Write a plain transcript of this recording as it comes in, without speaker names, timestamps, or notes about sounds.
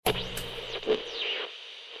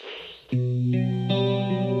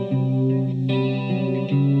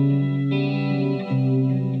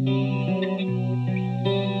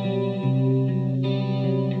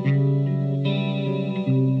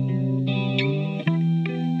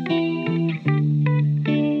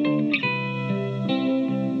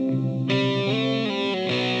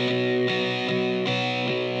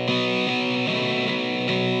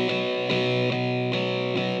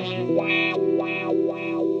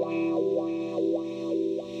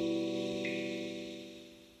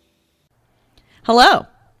Hello,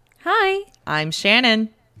 Hi, I'm Shannon,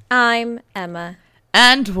 I'm Emma.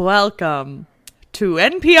 and welcome to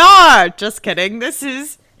NPR. Just kidding. This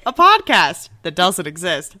is a podcast that doesn't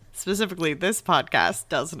exist. Specifically, this podcast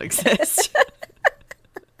doesn't exist.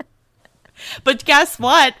 But guess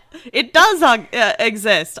what? It does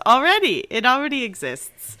exist already. It already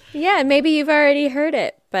exists. Yeah, maybe you've already heard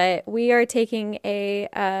it, but we are taking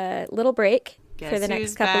a little break for the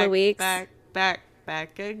next couple of weeks. Back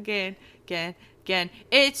again.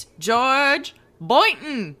 It's George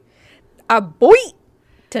Boynton. A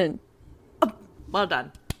Boynton. Well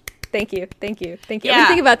done. Thank you. Yeah. I've been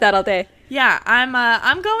thinking about that all day. Yeah,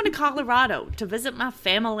 I'm going to Colorado to visit my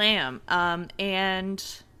family. And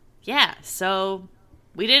yeah, so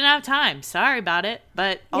we didn't have time. Sorry about it,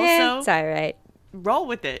 but also it's all right. roll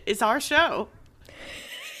with it. It's our show.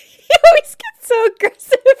 You always get so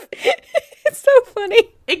aggressive. It's so funny.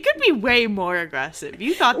 It could be way more aggressive.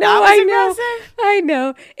 You thought No, that was I know. aggressive? I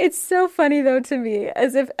know. It's so funny though to me,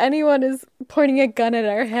 as if anyone is pointing a gun at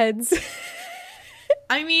our heads.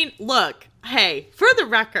 I mean, look, hey, for the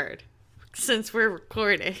record, since we're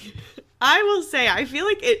recording, I will say I feel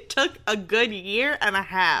like it took a good year and a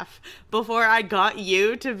half before I got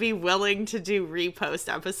you to be willing to do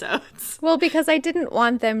repost episodes. Well, because I didn't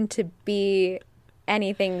want them to be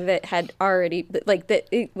anything that had already, like, that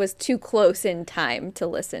it was too close in time to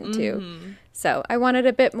listen to. Mm-hmm. So I wanted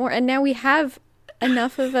a bit more. And now we have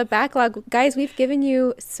enough of a backlog. Guys, we've given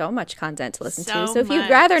you so much content to listen to. So if you'd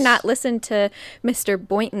rather not listen to Mr.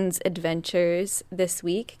 Boynton's adventures this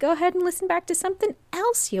week, go ahead and listen back to something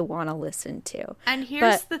else you want to listen to. And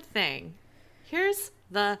here's the thing.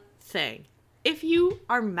 If you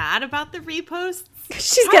are mad about the reposts,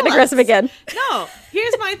 she's getting aggressive again. No,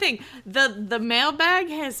 here's my thing. The mailbag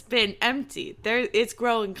has been empty. It's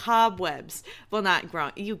growing cobwebs. Well, not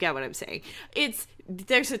growing. You get what I'm saying.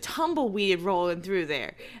 There's a tumbleweed rolling through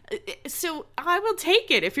there. So I will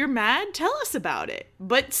take it. If you're mad, tell us about it.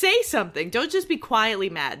 But say something. Don't just be quietly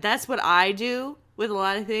mad. That's what I do with a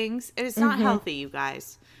lot of things. And it's not healthy, you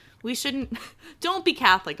guys. We shouldn't. Don't be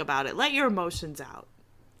Catholic about it. Let your emotions out.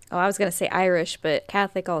 Oh, I was going to say Irish, but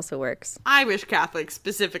Catholic also works. Irish Catholic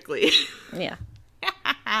specifically. Yeah.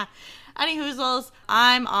 Any hoozles,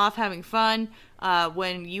 I'm off having fun.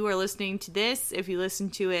 When you are listening to this, if you listen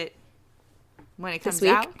to it when it comes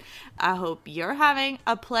out, I hope you're having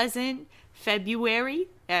a pleasant February.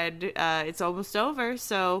 And it's almost over,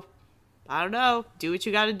 so I don't know. Do what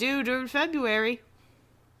you got to do during February.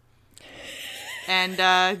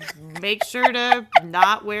 And make sure to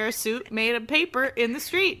not wear a suit made of paper in the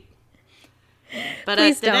street. But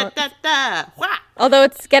please don't. Although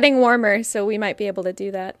it's getting warmer, so we might be able to do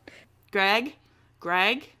that. Greg,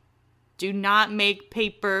 do not make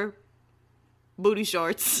paper booty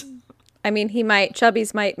shorts. I mean,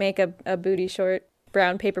 Chubby's might make a booty short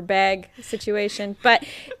brown paper bag situation. But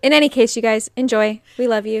in any case, you guys, enjoy. We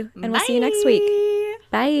love you, and we'll see you next week.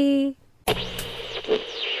 Bye.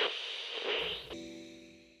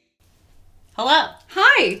 Hello.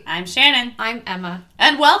 Hi. I'm Shannon. I'm Emma.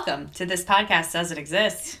 And welcome to This Podcast Doesn't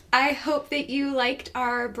Exist. I hope that you liked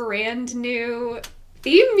our brand new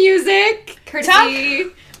theme music, courtesy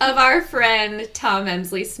of our friend Tom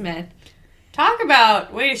Emsley Smith. Talk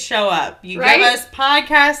about way to show up. You right? Give us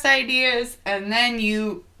podcast ideas, and then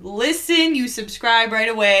you listen, you subscribe right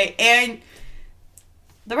away, and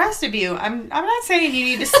the rest of you, I'm not saying you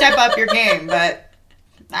need to step up your game, but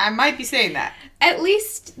I might be saying that. At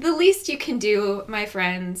least, the least you can do, my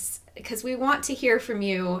friends, because we want to hear from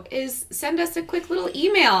you, is send us a quick little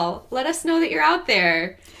email. Let us know that you're out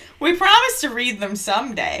there. We promise to read them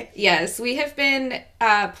someday. Yes, we have been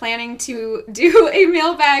planning to do a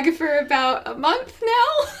mailbag for about a month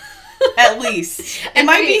now. At least. It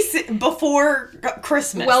might be before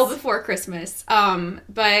Christmas. Well before Christmas.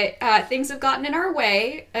 But things have gotten in our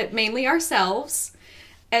way, mainly ourselves.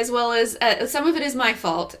 As well as, some of it is my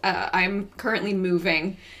fault. I'm currently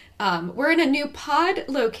moving. We're in a new pod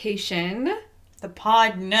location. The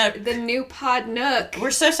Pod Nook. The new Pod Nook. We're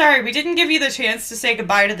so sorry. We didn't give you the chance to say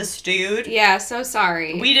goodbye to the stewed. Yeah, so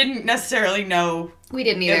sorry. We didn't necessarily know. We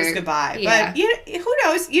didn't either. It was goodbye. Yeah. But who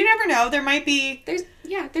knows? You never know. There might be... There's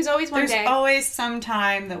always one day. There's always some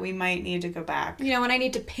time that we might need to go back. You know, when I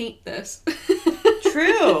need to paint this.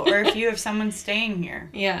 True. Or if you have someone staying here.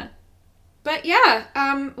 Yeah. But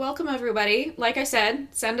yeah, welcome everybody. Like I said,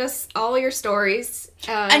 send us all your stories.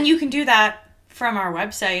 And you can do that from our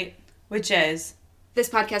website, which is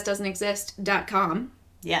thispodcastdoesn'texist.com.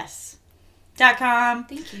 Yes. .com.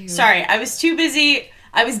 Thank you. Sorry, I was too busy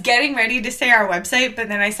I was getting ready to say our website, but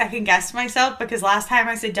then I second guessed myself because last time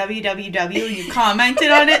I said www and you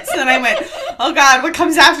commented on it. So then I went, oh God, what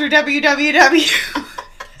comes after www?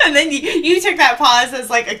 And then you took that pause as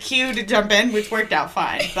like a cue to jump in, which worked out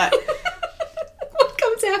fine. But what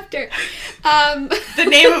comes after? The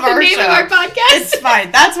name of our show. The name of our podcast? It's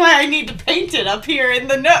fine. That's why I need to paint it up here in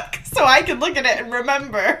the nook so I can look at it and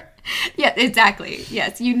remember. Yeah, exactly.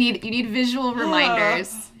 Yes, you need visual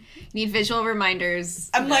reminders. You need visual reminders.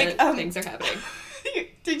 I'm like, things are happening.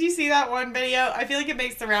 Did you see that one video? I feel like it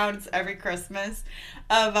makes the rounds every Christmas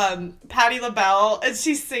of Patti LaBelle, and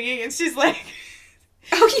she's singing, and she's like,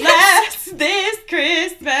 oh, yes. Last this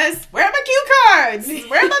Christmas, where are my cue cards?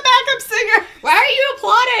 Where are my backup singer? Why are you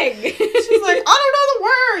applauding? She's like, I don't know the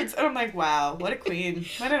words. And I'm like, wow, what a queen.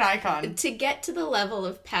 What an icon. To get to the level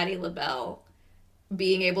of Patti LaBelle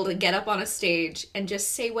being able to get up on a stage and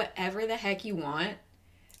just say whatever the heck you want.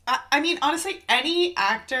 I mean, honestly, any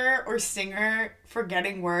actor or singer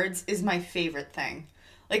forgetting words is my favorite thing.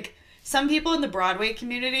 Like, some people in the Broadway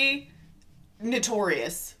community,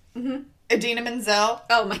 notorious. Mm-hmm. Idina Menzel.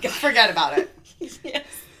 Oh my God. Forget about it. Yes.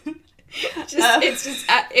 It's just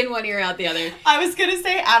in one ear, out the other. I was going to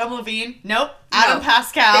say Adam Levine. Nope. Adam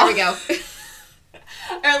Pascal. There we go.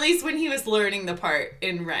 Or at least when he was learning the part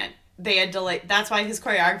in Rent. They had to, like, that's why his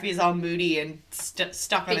choreography is all moody and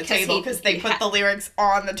stuck on a table, because they put the lyrics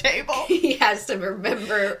on the table. He has to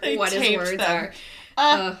remember what his words are.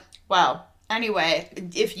 Well, anyway,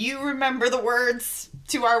 if you remember the words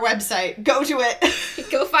to our website, go to it.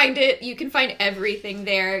 Go find it. You can find everything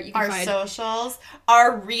there. You can find our socials,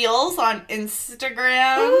 our reels on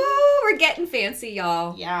Instagram. Ooh, we're getting fancy,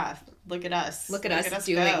 y'all. Yeah. Look at us. Look at us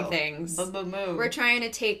doing things. Boom, boom, boom. We're trying to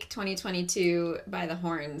take 2022 by the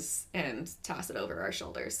horns and toss it over our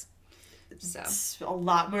shoulders. So it's a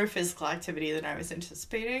lot more physical activity than I was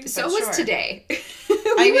anticipating. So was today.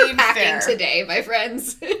 We were packing today, my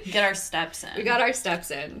friends. Get our steps in. We got our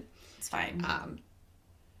steps in. It's fine.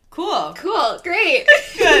 Cool. Great.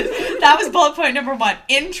 Good. That was bullet point number 1.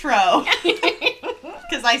 Intro.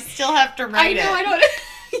 Because I still have to write it. I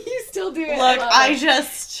don't. You still do it. Look,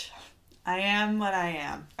 I am what I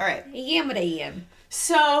am. All right. I am what I am.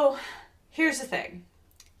 So, here's the thing.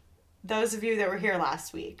 Those of you that were here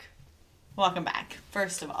last week, welcome back,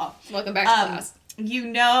 first of all. Welcome back to class. You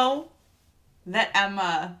know that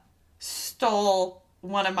Emma stole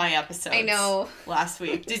one of my episodes. I know. Last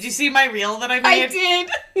week. Did you see my reel that I made? I did.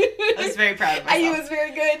 I was very proud of myself. It was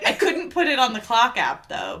very good. I couldn't put it on the Clock app,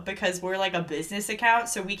 though, because we're like a business account,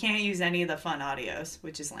 so we can't use any of the fun audios,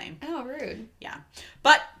 which is lame. Oh, rude. Yeah.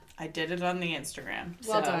 But I did it on the Instagram.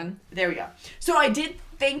 Well done. There we go. So I did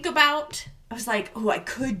think about, I was like, I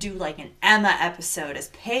could do like an Emma episode as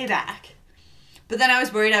payback. But then I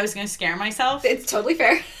was worried I was going to scare myself. It's totally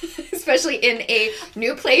fair. Especially in a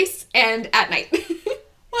new place and at night.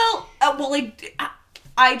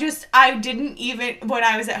 I didn't even, when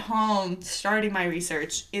I was at home starting my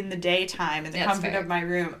research in the daytime in the comfort of my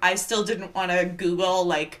room, I still didn't want to Google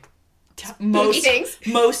like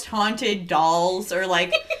most haunted dolls or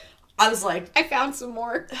like, I was like, I found some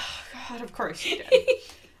more. Oh God, of course you did.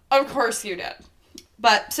 Of course you did.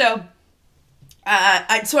 But so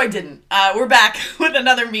I didn't. We're back with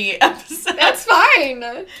another me episode. That's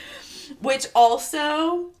fine. Which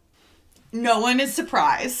also, no one is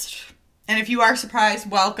surprised. And if you are surprised,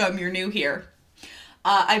 welcome, you're new here.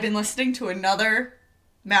 I've been listening to another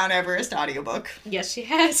Mount Everest audiobook. Yes, she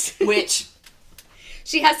has. Which...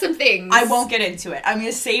 she has some things. I won't get into it. I'm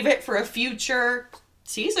going to save it for a future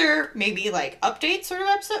teaser, maybe like update sort of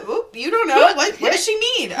episode. Oop, you don't know. What does she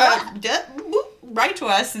mean? Write to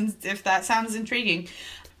us if that sounds intriguing.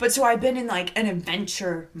 But so I've been in like an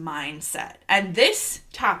adventure mindset. And this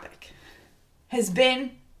topic has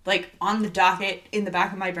been like on the docket in the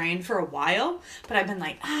back of my brain for a while. But I've been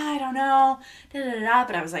like, I don't know.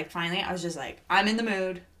 But I was like, finally, I was just like, I'm in the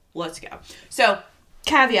mood. Let's go. So,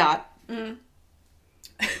 caveat.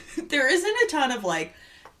 There isn't a ton of like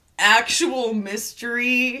actual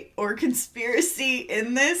mystery or conspiracy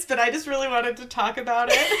in this, but I just really wanted to talk about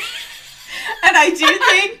it. And I do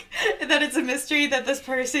think that it's a mystery that this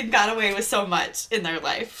person got away with so much in their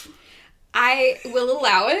life. I will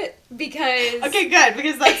allow it because... Okay, good,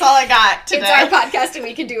 because that's all I got today. It's our podcast and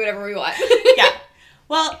we can do whatever we want. Yeah.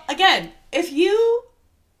 Well, again, if you,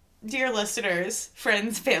 dear listeners,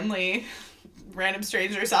 friends, family, random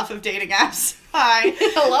strangers off of dating apps, hi.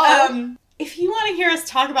 Hello. If you want to hear us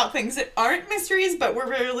talk about things that aren't mysteries but we're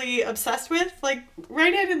really obsessed with, like,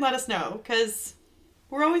 write in and let us know, because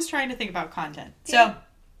we're always trying to think about content. Yeah. So,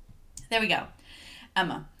 there we go.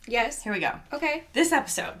 Emma, Yes. Here we go. Okay. This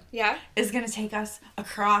episode Yeah. is going to take us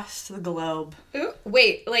across the globe. Ooh,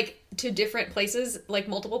 wait, like to different places, like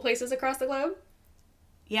multiple places across the globe?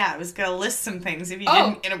 Yeah, I was going to list some things if you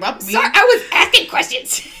didn't interrupt me. Sorry, I was asking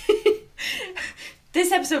questions.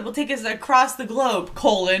 This episode will take us across the globe,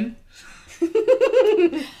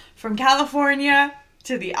 from California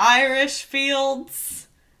to the Irish fields,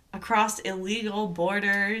 across illegal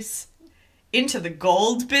borders, into the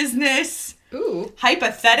gold business, Ooh.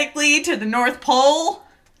 hypothetically to the North Pole,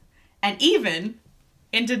 and even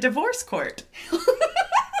into divorce court.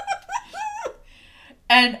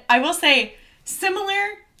 And I will say,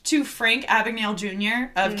 similar to Frank Abagnale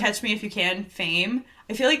Jr. of Catch Me If You Can fame,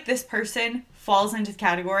 I feel like this person falls into the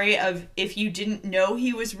category of if you didn't know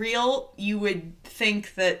he was real, you would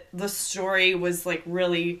think that the story was like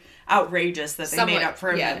really outrageous that they made up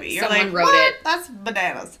for a movie. You're like, wrote what? it. That's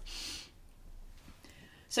bananas.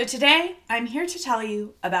 So today, I'm here to tell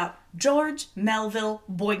you about George Melville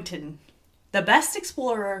Boynton, the best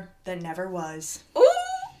explorer that never was. Ooh!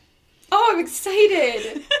 Oh, I'm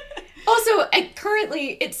excited. Also,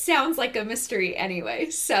 currently, it sounds like a mystery anyway,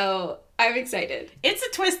 so I'm excited. It's a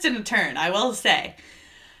twist and a turn, I will say.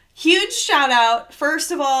 Huge shout out,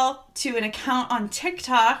 first of all, to an account on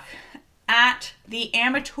TikTok at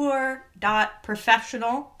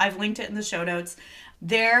theamateur.professional. I've linked it in the show notes.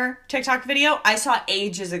 Their TikTok video I saw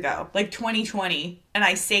ages ago, like 2020, and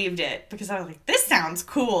I saved it because I was like, this sounds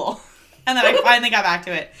cool. And then I finally got back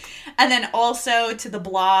to it. And then also to the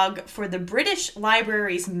blog for the British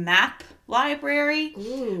Library's map library,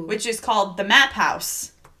 which is called The Map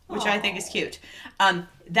House, which I think is cute.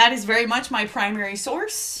 That is very much my primary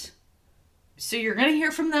source. So you're going to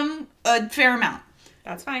hear from them a fair amount.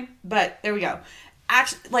 That's fine. But there we go.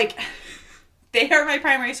 Actually, like, they are my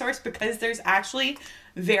primary source because there's actually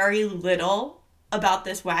very little about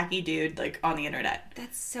this wacky dude, like, on the internet.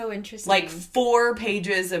 That's so interesting. Like, 4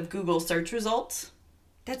 pages of Google search results.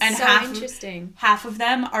 That's and so interesting. Half of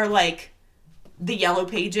them are, like, the yellow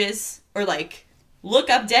pages, or, like,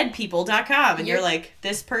 lookupdeadpeople.com, and you're like,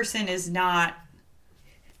 this person is not...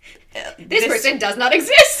 This person does not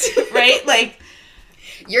exist. Right? Like...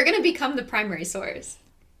 You're going to become the primary source.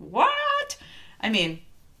 What? I mean...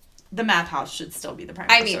 The Map House should still be the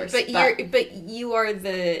primary source. But you are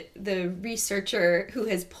the researcher who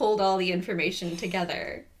has pulled all the information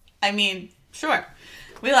together. I mean, sure.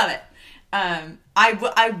 We love it.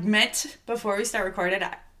 I meant, before we start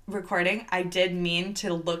recording, I did mean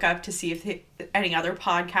to look up to see if any other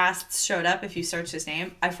podcasts showed up if you search his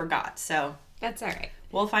name. I forgot, so... That's all right.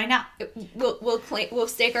 We'll find out. We'll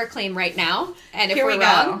stake our claim right now, and if Here we're we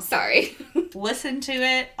wrong, go. Sorry. Listen to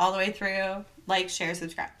it all the way through. Like, share,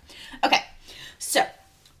 subscribe. Okay, so,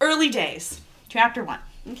 early days. Chapter 1.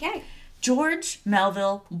 Okay. George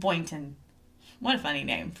Melville Boynton. What a funny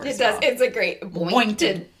name, first of all. It's a great...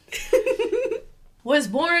 Boynton. Was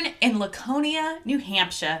born in Laconia, New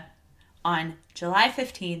Hampshire on July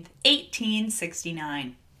 15th,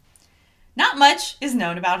 1869. Not much is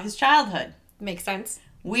known about his childhood. Makes sense.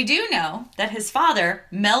 We do know that his father,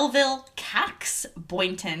 Melville Cax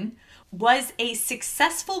Boynton, was a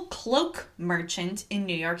successful cloak merchant in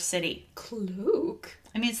New York City. Cloak?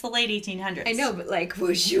 I mean, it's the late 1800s. I know, but like,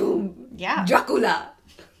 whooshoom. Yeah. Dracula.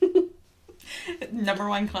 Number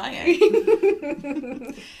 1 client.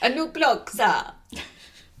 A new cloak, sir.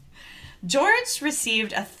 George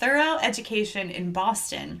received a thorough education in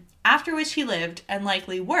Boston, after which he lived and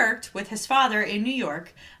likely worked with his father in New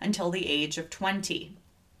York until the age of 20.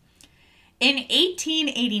 In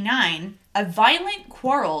 1889, a violent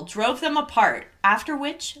quarrel drove them apart, after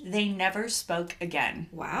which they never spoke again.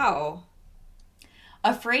 Wow.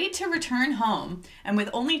 Afraid to return home, and with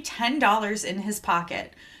only $10 in his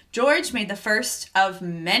pocket, George made the first of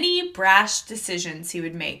many brash decisions he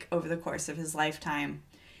would make over the course of his lifetime.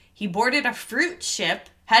 He boarded a fruit ship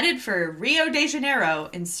headed for Rio de Janeiro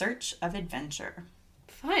in search of adventure.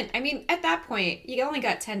 Fun. I mean, at that point, you only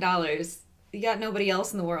got $10. You got nobody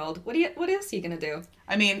else in the world. What else are you gonna do?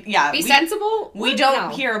 I mean, yeah. Be sensible? We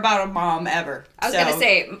don't hear about a mom ever. I was gonna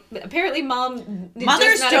say, apparently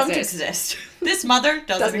mothers don't exist. This mother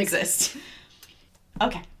doesn't exist.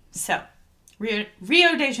 Okay, so Rio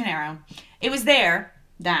de Janeiro. It was there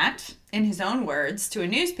that, in his own words, to a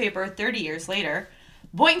newspaper 30 years later,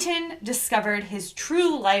 Boynton discovered his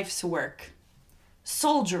true life's work,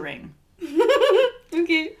 soldiering.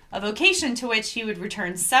 Okay. A vocation to which he would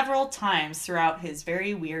return several times throughout his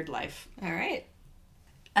very weird life. All right.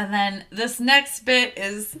 And then this next bit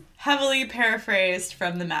is heavily paraphrased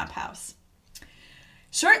from the Map House.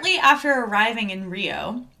 Shortly after arriving in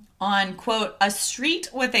Rio, on, quote, a street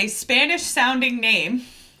with a Spanish-sounding name,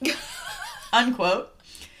 unquote,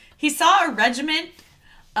 He saw a regiment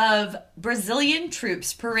of Brazilian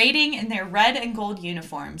troops parading in their red and gold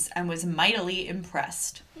uniforms and was mightily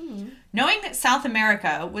impressed. Knowing that South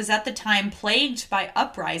America was at the time plagued by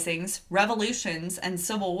uprisings, revolutions, and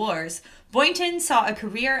civil wars, Boynton saw a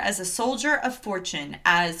career as a soldier of fortune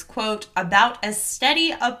as, quote, about as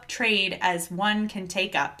steady up trade as one can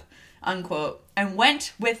take up, unquote, and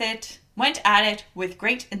went at it with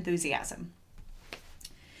great enthusiasm.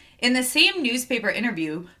 In the same newspaper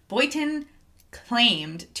interview, Boynton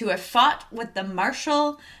claimed to have fought with the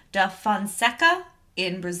Marshal da Fonseca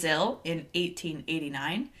in Brazil in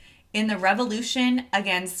 1889, in the revolution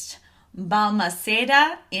against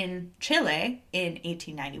Balmaceda in Chile in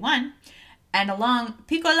 1891, and along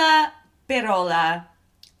Piccola Pirola,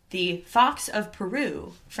 the Fox of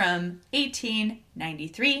Peru, from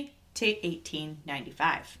 1893 to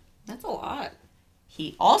 1895. That's a lot.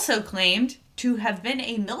 He also claimed to have been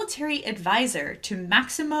a military advisor to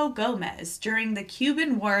Maximo Gomez during the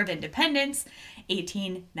Cuban War of Independence,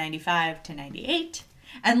 1895 to 98,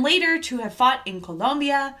 and later to have fought in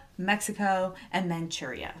Colombia, Mexico, and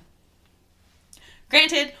Manchuria.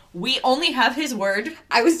 Granted, we only have his word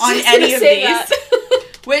I was on just any gonna of say these,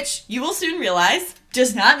 that. which you will soon realize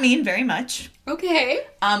does not mean very much. Okay.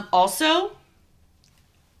 Also,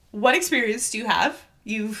 what experience do you have?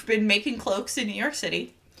 You've been making cloaks in New York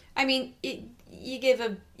City. I mean, you give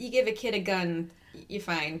a kid a gun, you're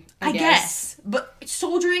fine. I guess. But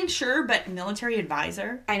soldiering, sure, but military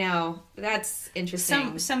advisor? I know. That's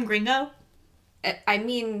interesting. Some gringo? I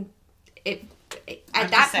mean, at I'm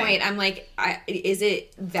that just saying. point, I'm like, is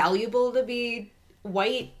it valuable to be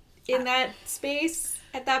white in that space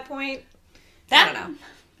at that point? I don't know.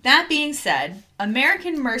 That being said,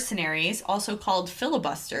 American mercenaries, also called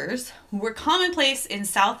filibusters, were commonplace in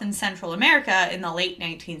South and Central America in the late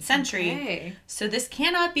 19th century. Okay. So this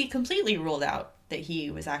cannot be completely ruled out that he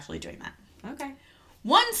was actually doing that. Okay.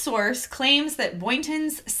 One source claims that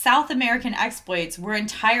Boynton's South American exploits were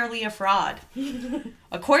entirely a fraud.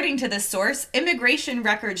 According to this source, immigration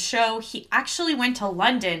records show he actually went to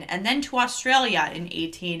London and then to Australia in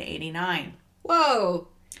 1889. Whoa.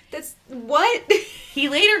 That's what? He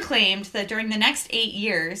later claimed that during the next 8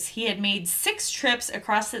 years, he had made 6 trips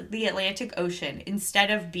across the Atlantic Ocean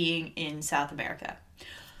instead of being in South America.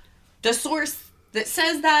 The source that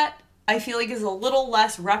says that, I feel like, is a little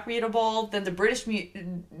less reputable than the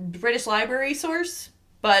British Library source,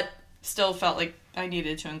 but still felt like I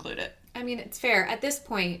needed to include it. I mean, it's fair. At this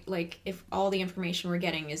point, like, if all the information we're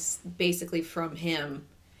getting is basically from him,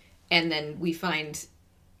 and then we find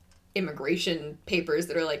immigration papers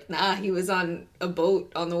that are like, nah, he was on a boat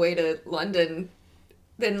on the way to London,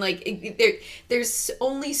 then, like, there's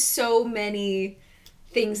only so many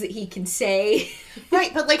things that he can say.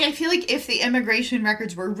 Right, but, like, I feel like if the immigration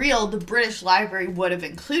records were real, the British Library would have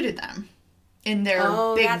included them in their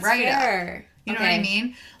big write-up. Fair. You know what I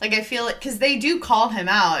mean? Like, I feel like, because they do call him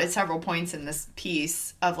out at several points in this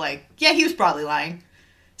piece of, like, yeah, he was probably lying.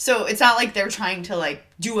 So it's not like they're trying to, like,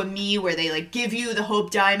 do a me where they, like, give you the Hope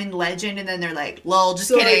Diamond legend and then they're like, lol, just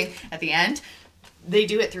kidding, at the end. They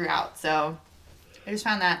do it throughout, so I just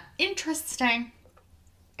found that interesting.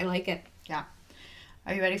 I like it. Yeah.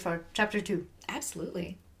 Are you ready for chapter 2?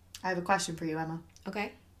 Absolutely. I have a question for you, Emma.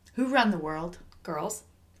 Okay. Who run the world? Girls.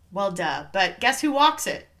 Well, duh. But guess who walks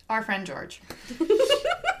it? Our friend George.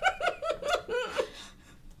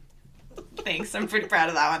 Thanks. I'm pretty proud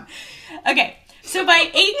of that one. Okay. So by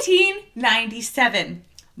 1897,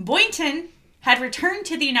 Boynton had returned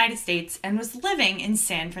to the United States and was living in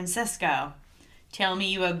San Francisco. Tell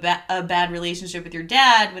me you have a bad relationship with your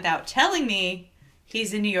dad without telling me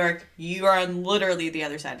he's in New York. You are on literally the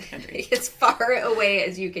other side of the country. As far away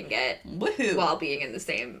as you can get. Woohoo. While being in the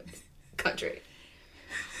same country.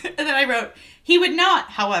 And then I wrote, he would not,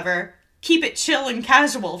 however, keep it chill and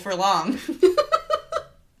casual for long.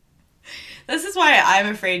 This is why I'm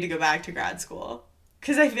afraid to go back to grad school.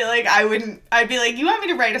 Because I feel like I'd be like, you want me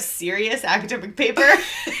to write a serious academic paper?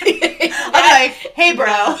 I'm like, hey,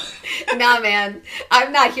 bro. Nah, man.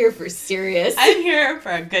 I'm not here for serious. I'm here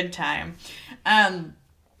for a good time.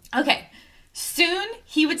 Okay. Soon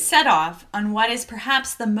he would set off on what is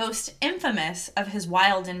perhaps the most infamous of his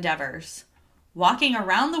wild endeavors. Walking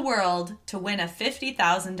around the world to win a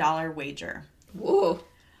 $50,000 wager. Whoa.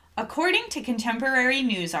 According to contemporary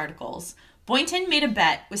news articles, Boynton made a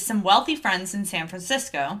bet with some wealthy friends in San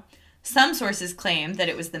Francisco. Some sources claim that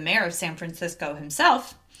it was the mayor of San Francisco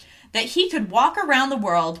himself, that he could walk around the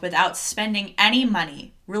world without spending any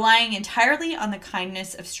money, relying entirely on the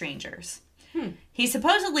kindness of strangers. He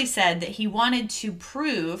supposedly said that he wanted to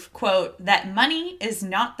prove, quote, that money is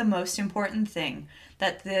not the most important thing,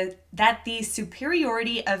 that the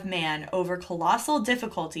superiority of man over colossal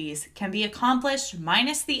difficulties can be accomplished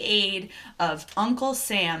minus the aid of Uncle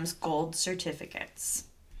Sam's gold certificates.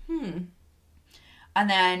 And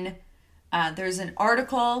then there's an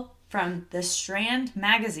article from the Strand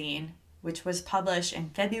magazine, which was published in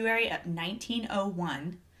February of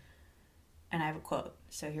 1901. And I have a quote.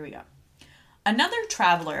 So here we go. Another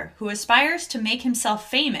traveler who aspires to make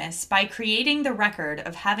himself famous by creating the record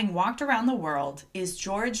of having walked around the world is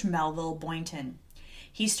George Melville Boynton.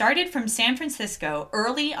 He started from San Francisco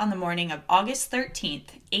early on the morning of August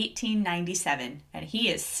 13th, 1897, and he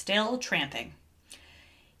is still tramping.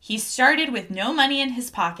 He started with no money in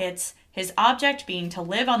his pockets, his object being to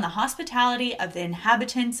live on the hospitality of the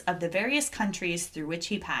inhabitants of the various countries through which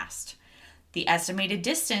he passed. The estimated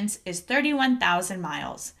distance is 31,000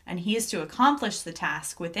 miles, and he is to accomplish the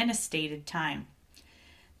task within a stated time.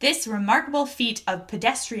 This remarkable feat of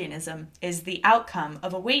pedestrianism is the outcome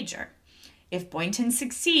of a wager. If Boynton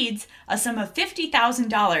succeeds, a sum of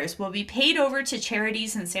 $50,000 will be paid over to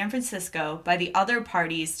charities in San Francisco by the other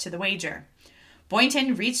parties to the wager.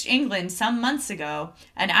 Boynton reached England some months ago,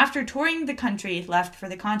 and after touring the country, left for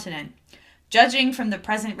the continent. Judging from the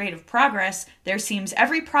present rate of progress, there seems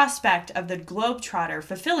every prospect of the globetrotter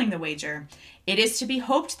fulfilling the wager. It is to be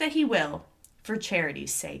hoped that he will, for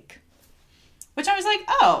charity's sake. Which I was like,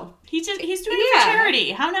 oh, he's doing it for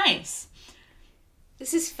charity. How nice.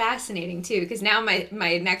 This is fascinating, too, because now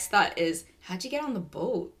my next thought is, how'd you get on the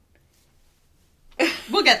boat?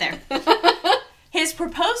 We'll get there. His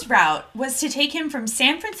proposed route was to take him from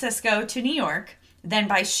San Francisco to New York, then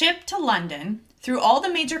by ship to London, through all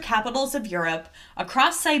the major capitals of Europe,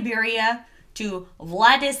 across Siberia to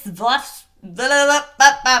Vladivostok.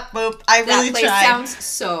 I really That place tried. sounds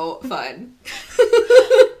so fun.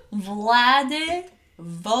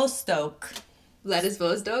 Vladivostok.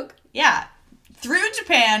 Vladivostok? Yeah. Through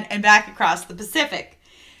Japan and back across the Pacific.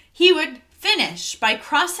 He would finish by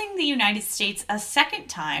crossing the United States a second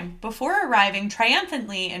time before arriving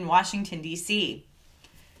triumphantly in Washington, D.C.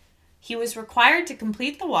 He was required to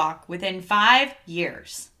complete the walk within 5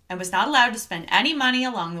 years and was not allowed to spend any money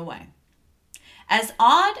along the way. As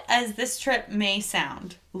odd as this trip may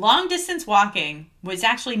sound, long-distance walking was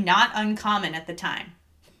actually not uncommon at the time.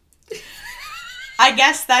 I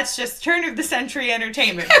guess that's just turn-of-the-century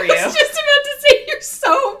entertainment for you. I was just about to say, you're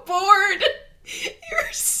so bored.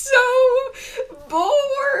 You're so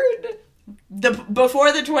bored.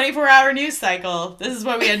 Before the 24-hour news cycle, this is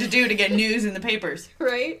what we had to do to get news in the papers.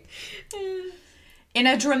 Right? In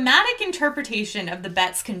a dramatic interpretation of the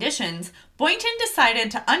bet's conditions, Boynton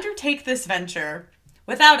decided to undertake this venture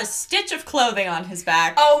without a stitch of clothing on his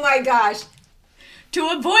back. Oh my gosh. To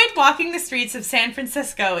avoid walking the streets of San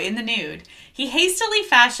Francisco in the nude, he hastily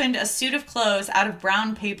fashioned a suit of clothes out of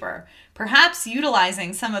brown paper, perhaps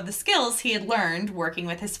utilizing some of the skills he had learned working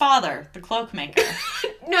with his father, the cloakmaker.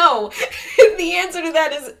 No. The answer to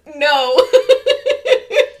that is no.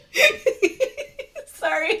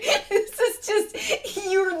 Sorry. This is just,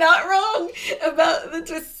 you're not wrong about the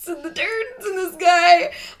twists and the turns in this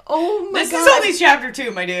guy. Oh my god. This is only chapter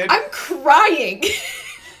 2, my dude. I'm crying.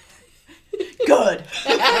 Good.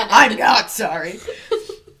 I'm not sorry.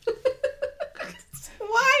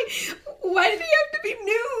 Why? Why did he have to be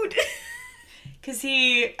nude? Because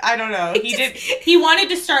I don't know, he wanted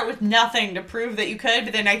to start with nothing to prove that you could,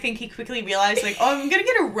 but then I think he quickly realized, like, oh, I'm gonna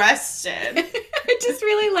get arrested. I just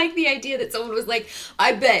really like the idea that someone was like,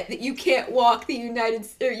 I bet that you can't walk the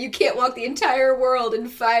entire world in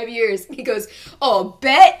 5 years. And he goes, oh,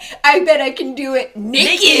 I bet I can do it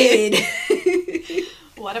naked.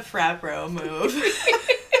 What a frat bro move.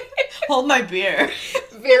 Hold my beer.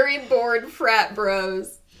 Very bored frat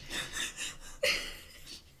bros.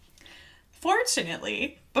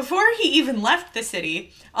 Fortunately, before he even left the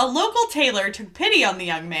city, a local tailor took pity on the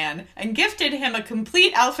young man and gifted him a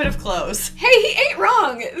complete outfit of clothes. Hey, he ain't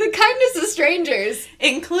wrong. The kindness of strangers.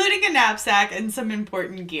 Including a knapsack and some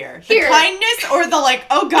important gear. Here. The kindness or the like,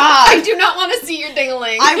 oh god. I do not want to see your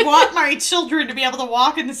ding-a-ling. I want my children to be able to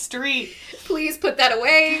walk in the street. Please put that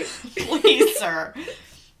away. Please, sir.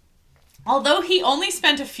 Although he only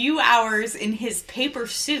spent a few hours in his paper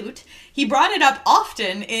suit, he brought it up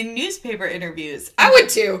often in newspaper interviews. I would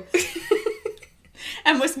too.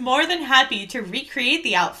 And was more than happy to recreate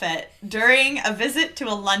the outfit during a visit to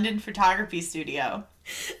a London photography studio.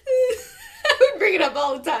 I would bring it up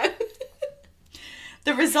all the time.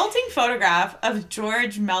 The resulting photograph of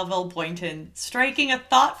George Melville Boynton striking a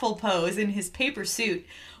thoughtful pose in his paper suit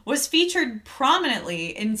was featured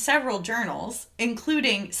prominently in several journals,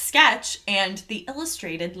 including Sketch and the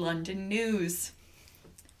Illustrated London News.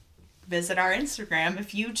 Visit our Instagram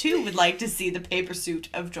if you too would like to see the paper suit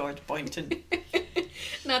of George Boynton.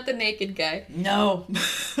 Not the naked guy. No,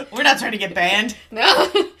 we're not trying to get banned. No.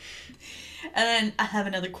 And then I have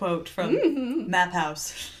another quote from Map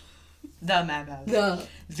House. The Map House.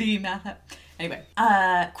 The Map House. Anyway,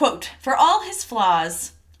 quote, "For all his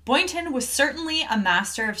flaws, Boynton was certainly a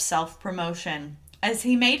master of self-promotion. As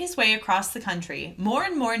he made his way across the country, more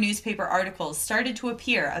and more newspaper articles started to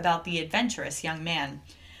appear about the adventurous young man.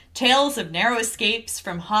 Tales of narrow escapes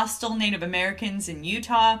from hostile Native Americans in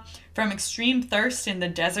Utah, from extreme thirst in the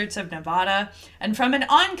deserts of Nevada, and from an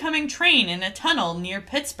oncoming train in a tunnel near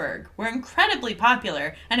Pittsburgh were incredibly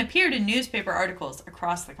popular and appeared in newspaper articles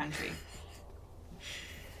across the country."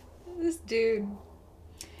 This dude.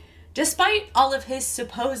 Despite all of his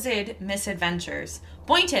supposed misadventures,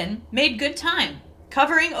 Boynton made good time,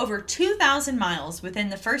 covering over 2,000 miles within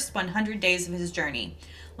the first 100 days of his journey,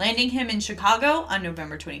 landing him in Chicago on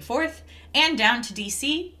November 24th and down to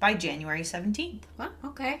D.C. by January 17th. Wow,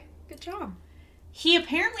 okay. Good job. He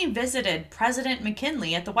apparently visited President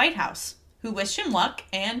McKinley at the White House, who wished him luck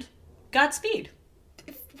and Godspeed.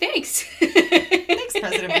 Thanks. Thanks,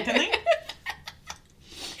 President McKinley.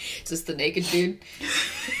 Is this the naked dude?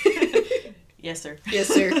 Yes, sir. Yes,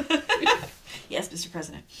 sir. Yes, Mr.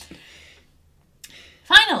 President.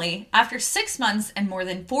 Finally, after 6 months and more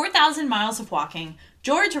than 4,000 miles of walking,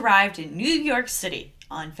 George arrived in New York City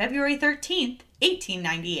on February 13th,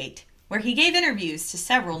 1898, where he gave interviews to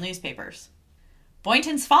several newspapers.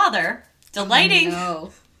 Boynton's father, delighting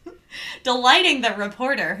the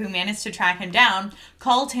reporter who managed to track him down,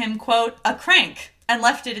 called him, quote, "a crank," and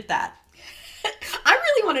left it at that. I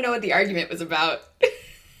really want to know what the argument was about.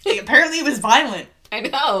 Apparently it was violent. I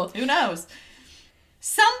know. Who knows?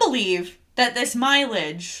 Some believe that this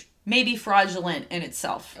mileage may be fraudulent in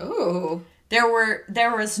itself. Oh.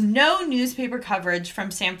 There was no newspaper coverage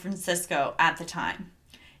from San Francisco at the time.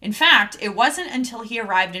 In fact, it wasn't until he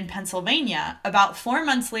arrived in Pennsylvania about 4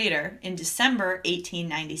 months later, in December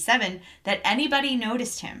 1897, that anybody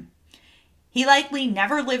noticed him. He likely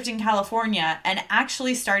never lived in California and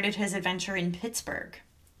actually started his adventure in Pittsburgh.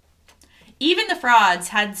 Even the frauds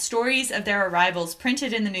had stories of their arrivals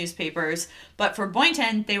printed in the newspapers, but for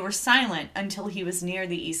Boynton, they were silent until he was near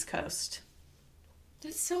the East Coast.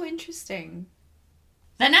 That's so interesting.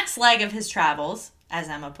 The next leg of his travels, as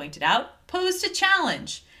Emma pointed out, posed a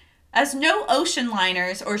challenge, as no ocean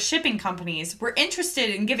liners or shipping companies were interested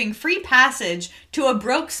in giving free passage to a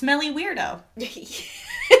broke, smelly weirdo.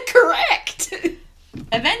 Correct.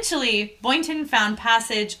 Eventually, Boynton found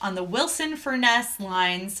passage on the Wilson-Furness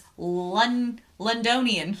Line's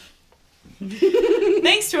Londonian,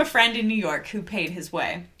 thanks to a friend in New York who paid his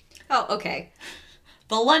way. Oh, okay.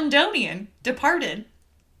 The Londonian departed,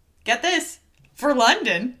 get this, for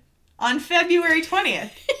London on February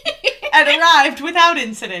 20th and arrived without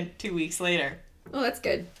incident 2 weeks later. Oh, that's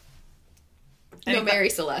good. Any No Mary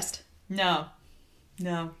Celeste. No.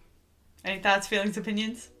 Any thoughts, feelings,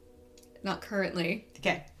 opinions? Not currently.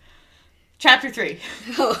 Okay. Chapter 3.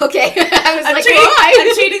 Oh, okay. I was I'm like, treating, why?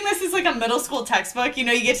 I'm treating this as like a middle school textbook. You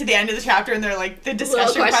know, you get to the end of the chapter and they're like the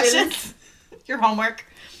discussion questions. Your homework.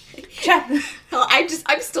 Well,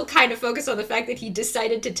 I'm still kind of focused on the fact that he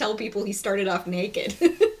decided to tell people he started off naked.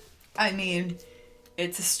 I mean,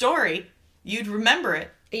 it's a story. You'd remember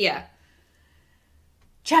it. Yeah.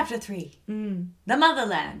 Chapter 3. The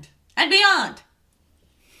Motherland and Beyond.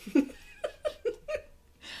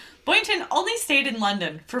 Boynton only stayed in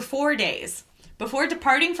London for 4 days before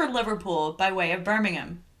departing for Liverpool by way of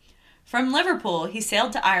Birmingham. From Liverpool, he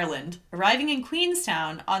sailed to Ireland, arriving in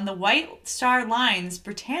Queenstown on the White Star Line's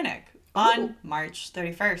Britannic on March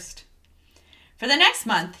 31st. For the next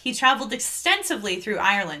month, he traveled extensively through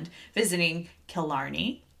Ireland, visiting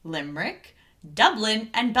Killarney, Limerick,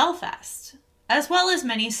 Dublin, and Belfast, as well as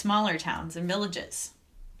many smaller towns and villages.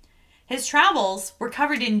 His travels were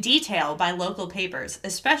covered in detail by local papers,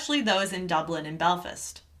 especially those in Dublin and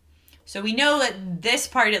Belfast. So we know that this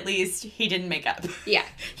part, at least, he didn't make up. Yeah.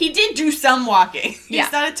 He did do some walking. Yeah.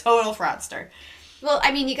 He's not a total fraudster. Well,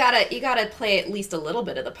 I mean, you gotta play at least a little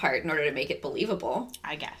bit of the part in order to make it believable.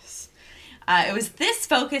 I guess. It was this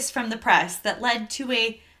focus from the press that led to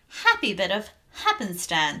a happy bit of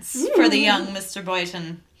happenstance for the young Mr.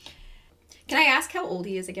 Boynton. Can I ask how old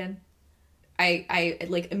he is again? I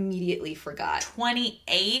like immediately forgot.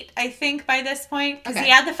 28, I think, by this point. Because Okay.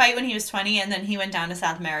 he had the fight when he was 20, and then he went down to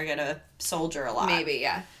South America to soldier a lot. Maybe,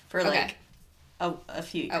 yeah. For Okay. like a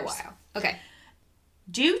few years. Oh, wow. Okay.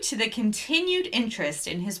 Due to the continued interest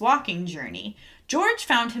in his walking journey, George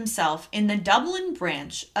found himself in the Dublin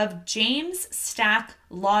branch of James Stack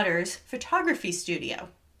Lauder's photography studio.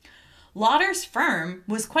 Lauder's firm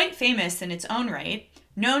was quite famous in its own right,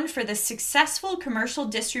 known for the successful commercial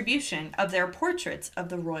distribution of their portraits of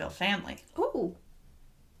the royal family. Ooh.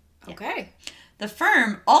 Okay. The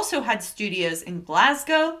firm also had studios in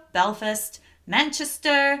Glasgow, Belfast,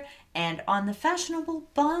 Manchester, and on the fashionable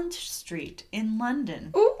Bond Street in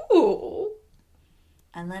London. Ooh.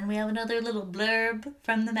 And then we have another little blurb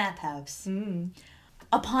from the map house.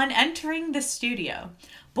 Upon entering the studio,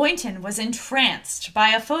 Boynton was entranced by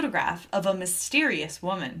a photograph of a mysterious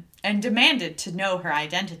woman and demanded to know her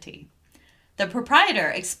identity. The proprietor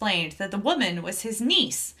explained that the woman was his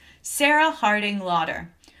niece, Sarah Harding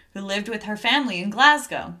Lauder, who lived with her family in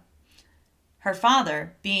Glasgow, her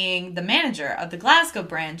father being the manager of the Glasgow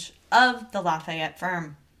branch of the Lafayette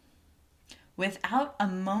firm. Without a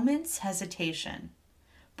moment's hesitation,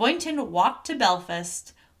 Boynton walked to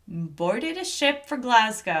Belfast, boarded a ship for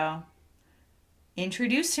Glasgow,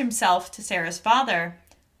 introduced himself to Sarah's father,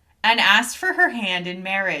 and asked for her hand in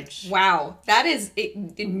marriage. Wow. That is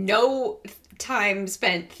no time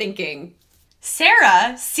spent thinking.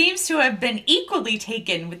 Sarah seems to have been equally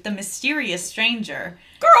taken with the mysterious stranger.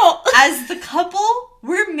 Girl! As the couple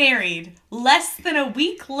were married less than a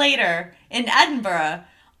week later in Edinburgh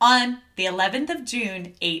on the 11th of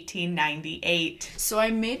June, 1898. So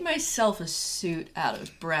I made myself a suit out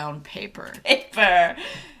of brown paper. Paper.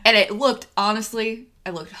 And it looked, honestly,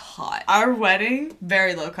 I looked hot. Our wedding,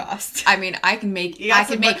 very low cost. I mean, I can make you.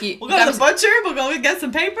 We'll go to the butcher, we'll go and get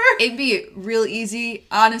some paper. It'd be real easy.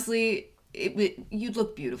 Honestly, you'd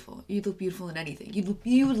look beautiful. You'd look beautiful in anything.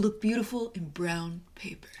 You would look beautiful in brown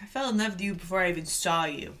paper. I fell in love with you before I even saw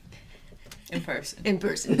you. In person. In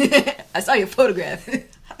person. I saw your photograph.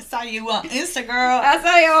 I saw you on Instagram. I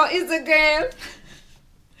saw you on Instagram.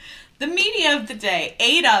 The media of the day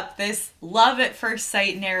ate up this love at first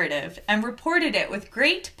sight narrative and reported it with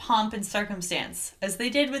great pomp and circumstance, as they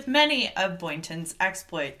did with many of Boynton's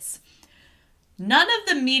exploits. None of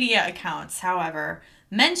the media accounts, however,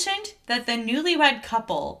 mentioned that the newlywed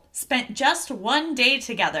couple spent just one day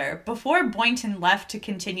together before Boynton left to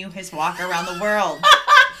continue his walk around the world.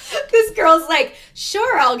 This girl's like,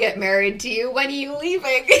 sure, I'll get married to you. When are you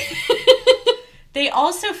leaving? They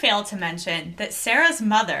also failed to mention that Sarah's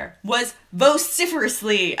mother was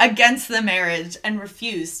vociferously against the marriage and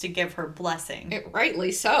refused to give her blessing.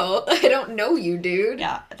 Rightly so. I don't know you, dude.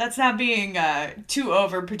 Yeah, that's not being too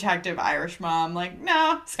overprotective Irish mom. Like,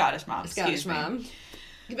 no, Scottish mom. Scottish mom.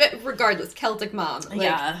 But regardless, Celtic mom. Like,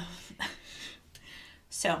 yeah.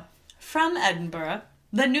 So, from Edinburgh,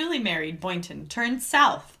 the newly married Boynton turned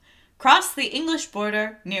south, crossed the English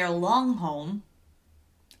border near Longholm,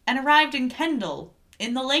 and arrived in Kendal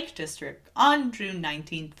in the Lake District on June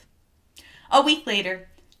 19th. A week later,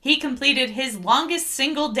 he completed his longest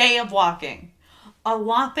single day of walking, a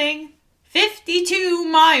whopping 52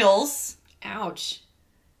 miles. Ouch.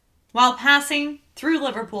 While passing through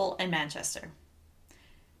Liverpool and Manchester.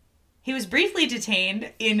 He was briefly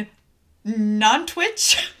detained in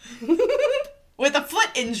Nantwich with a foot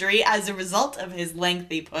injury as a result of his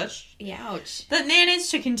lengthy push. Ouch. But managed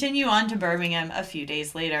to continue on to Birmingham a few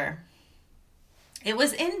days later. It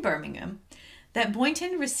was in Birmingham that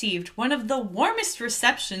Boynton received one of the warmest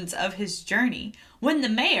receptions of his journey when the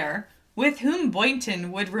mayor, with whom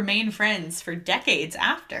Boynton would remain friends for decades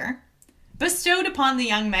after, bestowed upon the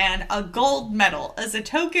young man a gold medal as a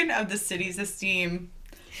token of the city's esteem.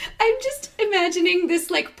 I'm just imagining this,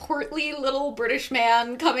 like, portly little British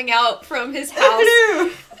man coming out from his house. Hello.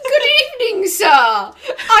 Good evening, sir. I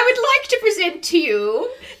would like to present to you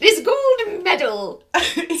this gold medal.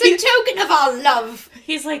 It's a token of our love.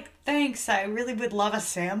 He's like, thanks, I really would love a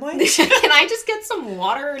sandwich. Can I just get some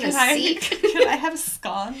water and a seat? Can I have a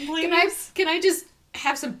scone, please? Can I just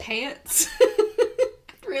have some pants?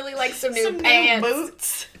 I'd really like some new Some pants. new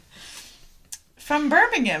boots. From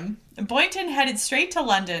Birmingham, Boynton headed straight to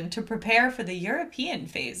London to prepare for the European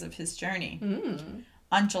phase of his journey.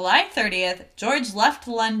 On July 30th, George left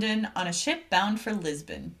London on a ship bound for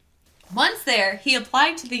Lisbon. Once there, he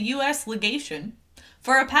applied to the U.S. legation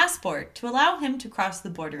for a passport to allow him to cross the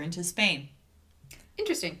border into Spain.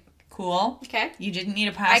 Interesting. Cool. Okay. You didn't need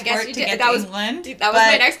a I guess passport you to did. get That to was- England. that was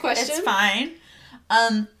my but next question. It's fine.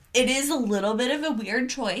 It is a little bit of a weird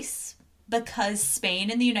choice because Spain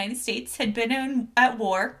and the United States had been at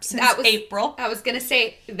war since April. I was going to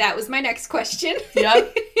say, that was my next question.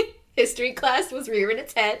 Yep. History class was rearing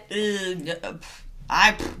its head.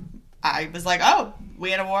 I was like, oh,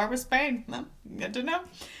 we had a war with Spain. Well, good to know.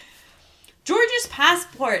 George's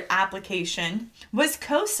passport application was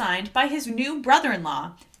co-signed by his new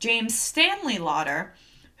brother-in-law, James Stanley Lauder,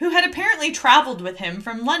 who had apparently traveled with him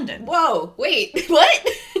from London. Whoa, wait, what?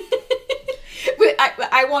 But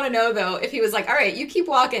I want to know, though, if he was like, all right, you keep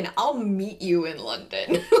walking, I'll meet you in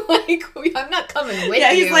London. Like, I'm not coming with you.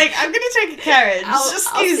 Yeah, he's like, I'm going to take a carriage. I'll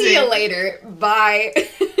see you later. Bye.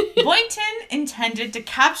 Boynton intended to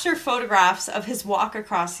capture photographs of his walk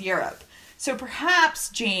across Europe. So perhaps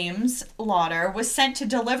James Lauder was sent to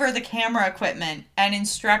deliver the camera equipment and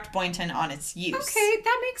instruct Boynton on its use. Okay,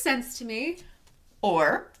 that makes sense to me.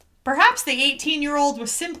 Or perhaps the 18-year-old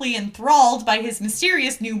was simply enthralled by his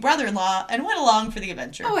mysterious new brother-in-law and went along for the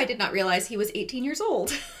adventure. Oh, I did not realize he was 18 years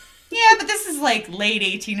old. Yeah, but this is like late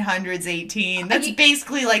 1800s 18. That's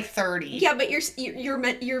basically like 30. Yeah, but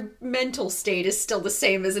your mental state is still the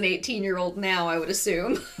same as an 18-year-old now, I would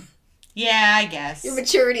assume. Yeah, I guess. Your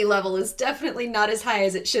maturity level is definitely not as high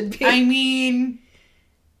as it should be. I mean,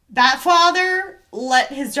 that father let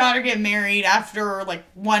his daughter get married after like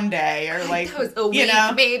one day or like, that was a week,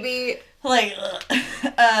 baby. Like,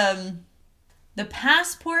 the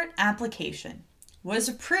passport application was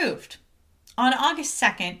approved on August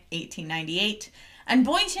 2nd, 1898, and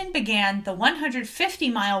Boynton began the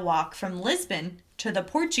 150-mile walk from Lisbon to the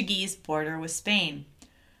Portuguese border with Spain.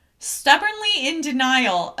 Stubbornly in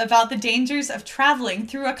denial about the dangers of traveling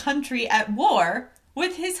through a country at war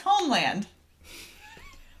with his homeland.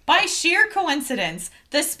 By sheer coincidence,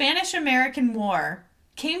 the Spanish-American War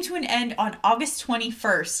came to an end on August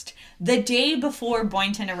 21st, the day before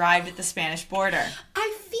Boynton arrived at the Spanish border.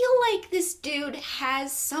 I feel like this dude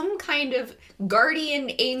has some kind of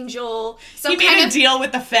guardian angel. He made a deal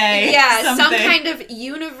with the Fae. Yeah, some kind of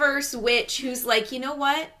universe witch who's like, you know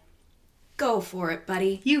what? Go for it,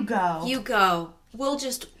 buddy. You go. You go. We'll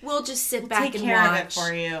just sit back and watch. Take care of it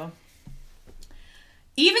for you.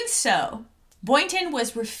 Even so, Boynton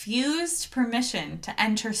was refused permission to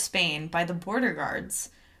enter Spain by the border guards,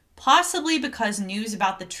 possibly because news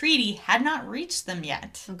about the treaty had not reached them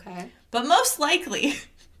yet. Okay. But most likely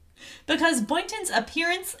because Boynton's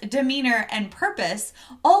appearance, demeanor, and purpose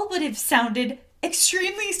all would have sounded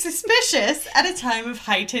extremely suspicious at a time of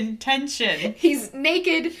heightened tension. He's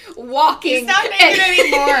naked, walking. He's not naked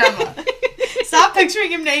anymore. Stop picturing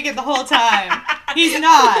him naked the whole time. He's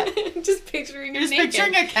not. Just picturing him You're just naked.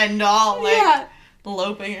 picturing a Ken doll, like,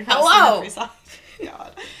 loping across the countryside.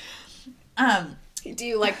 God. Do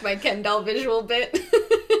you like my Ken doll visual bit?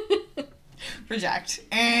 Project.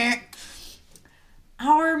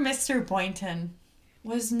 Our Mr. Boynton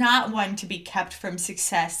was not one to be kept from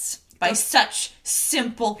success by such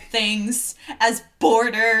simple things as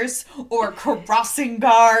borders or crossing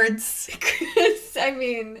guards. I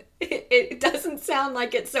mean, it doesn't sound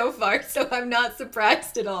like it so far, so I'm not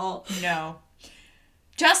surprised at all. No.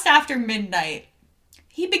 Just after midnight,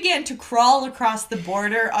 he began to crawl across the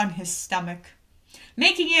border on his stomach,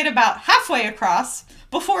 making it about halfway across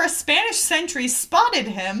before a Spanish sentry spotted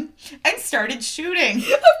him and started shooting.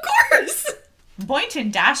 Of course! Boynton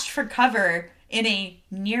dashed for cover in a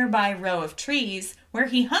nearby row of trees where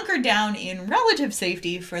he hunkered down in relative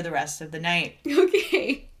safety for the rest of the night.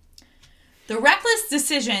 Okay. The reckless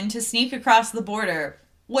decision to sneak across the border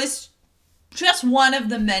was just one of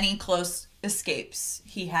the many close escapes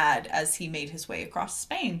he had as he made his way across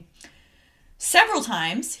Spain. Several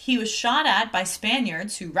times, he was shot at by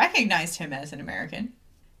Spaniards who recognized him as an American.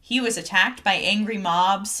 He was attacked by angry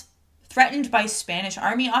mobs, threatened by Spanish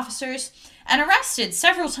army officers, and arrested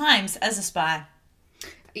several times as a spy.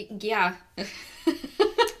 Yeah.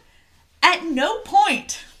 At no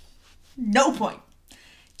point,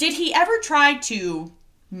 did he ever try to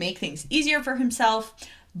make things easier for himself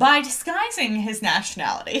by disguising his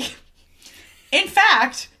nationality. In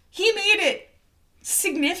fact, he made it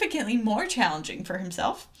significantly more challenging for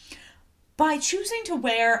himself by choosing to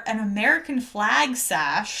wear an American flag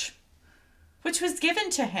sash, which was given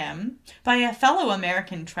to him by a fellow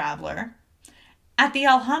American traveler at the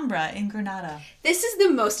Alhambra in Granada. This is the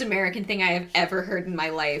most American thing I have ever heard in my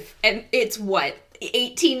life. And it's what,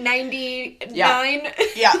 1899?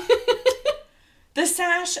 Yeah. The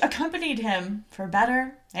sash accompanied him, for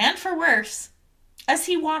better and for worse, as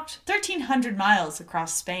he walked 1,300 miles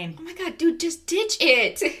across Spain. Oh my god, dude, just ditch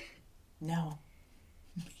it. No.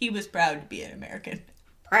 He was proud to be an American.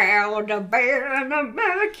 Proud to be an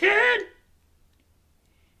American.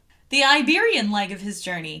 The Iberian leg of his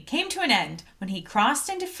journey came to an end when he crossed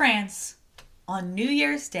into France on New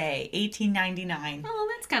Year's Day, 1899. Oh,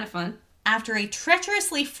 that's kind of fun. After a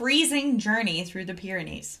treacherously freezing journey through the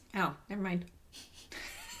Pyrenees. Oh, never mind.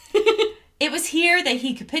 It was here that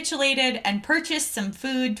he capitulated and purchased some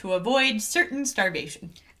food to avoid certain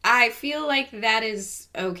starvation. I feel like that is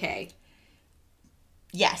okay.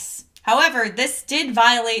 Yes. However, this did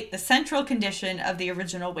violate the central condition of the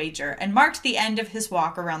original wager and marked the end of his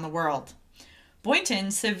walk around the world. Boynton,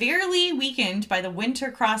 severely weakened by the winter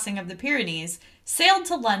crossing of the Pyrenees, sailed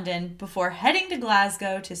to London before heading to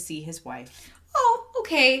Glasgow to see his wife. Oh,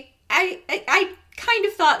 okay. I kind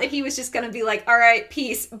of thought that he was just going to be like, all right,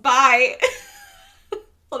 peace, bye.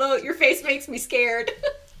 Although your face makes me scared.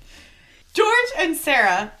 George and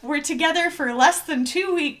Sarah were together for less than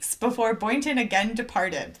 2 weeks before Boynton again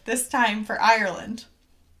departed, this time for Ireland.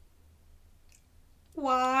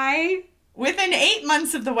 Why? Within 8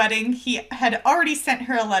 months of the wedding, he had already sent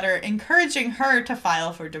her a letter encouraging her to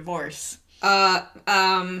file for divorce.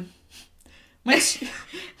 When she,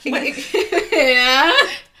 Yeah?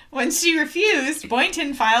 when she refused,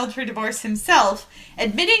 Boynton filed for divorce himself,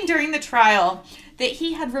 admitting during the trial that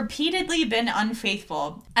he had repeatedly been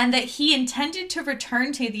unfaithful and that he intended to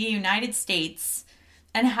return to the United States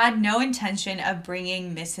and had no intention of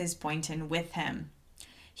bringing Mrs. Boynton with him.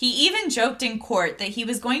 He even joked in court that he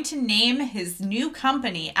was going to name his new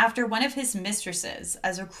company after one of his mistresses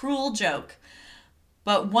as a cruel joke,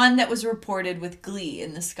 but one that was reported with glee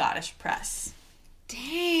in the Scottish press.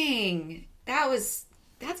 Dang.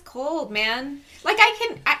 That's cold, man. Like,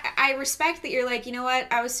 I respect that you're like, you know what?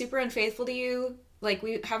 I was super unfaithful to you. Like,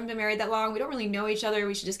 we haven't been married that long. We don't really know each other.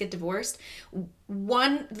 We should just get divorced.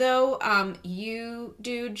 One, though, you,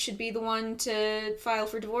 dude, should be the one to file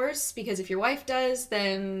for divorce, because if your wife does,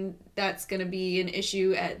 then that's going to be an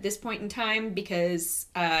issue at this point in time, because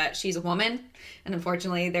she's a woman, and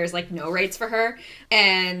unfortunately, there's, like, no rights for her.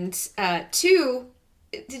 And two,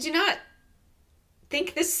 did you not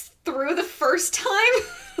think this through the first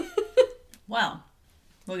time? Well,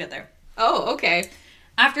 we'll get there. Oh, okay.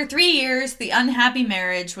 After 3 years, the unhappy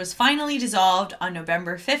marriage was finally dissolved on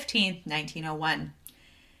November 15th, 1901.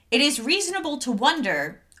 It is reasonable to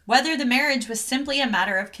wonder whether the marriage was simply a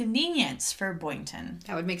matter of convenience for Boynton.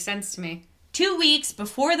 That would make sense to me. 2 weeks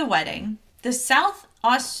before the wedding, the South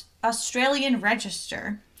Australian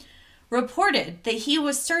Register reported that he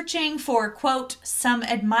was searching for, quote, some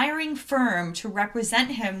admiring firm to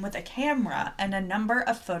represent him with a camera and a number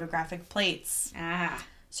of photographic plates. Ah.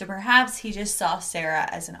 So perhaps he just saw Sarah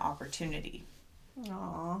as an opportunity.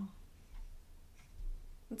 Aw.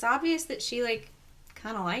 It's obvious that she, like,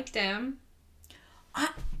 kind of liked him.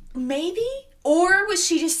 Maybe? Or was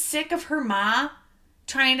she just sick of her ma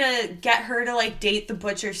trying to get her to, like, date the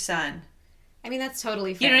butcher's son? I mean, that's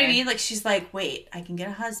totally fair. You know what I mean? Like, she's like, wait, I can get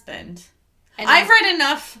a husband. And I've read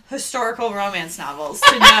enough historical romance novels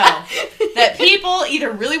to know that people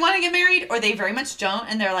either really want to get married or they very much don't.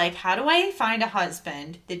 And they're like, how do I find a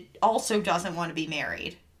husband that also doesn't want to be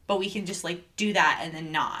married? But we can just, like, do that and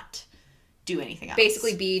then not do anything else.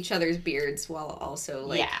 basically be each other's beards while also,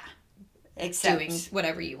 like, except, doing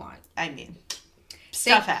whatever you want. I mean,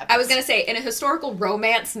 stuff happens. I was going to say, in a historical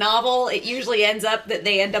romance novel, it usually ends up that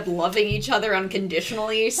they end up loving each other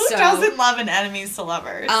unconditionally. Who doesn't love an enemies to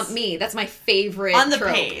lovers? Me. That's my favorite on the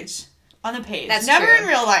trope. page. On the page. That's never true. in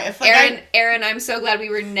real life. Like, Aaron, I'm so glad we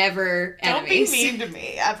were never don't enemies. be mean to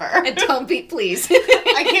me, ever. And don't be, please.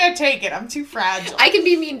 I can't take it. I'm too fragile. I can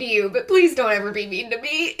be mean to you, but please don't ever be mean to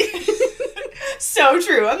me. So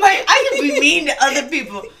true. I'm like, I can be mean to other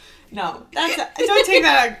people. No, don't take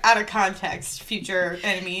that out of context, future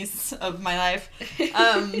enemies of my life.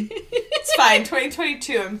 It's fine.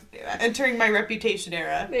 2022, I'm entering my reputation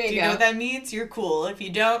era. There you Do you go. know what that means? You're cool. If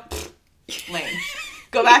you don't, lame.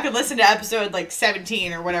 Go back and listen to episode, like,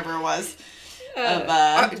 17 or whatever it was.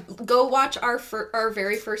 Go watch our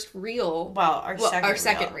very first reel. Our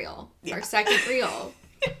second reel. Yeah. Our second reel.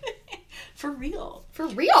 For real. For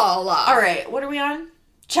real. All right, what are we on?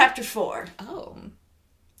 Chapter 4. Oh.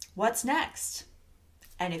 What's next?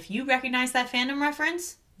 And if you recognize that fandom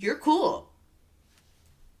reference, you're cool.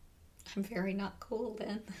 I'm very not cool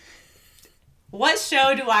then. What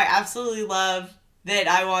show do I absolutely love that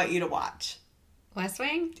I want you to watch? West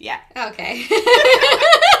Wing? Yeah. Okay.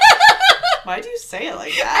 Why'd you say it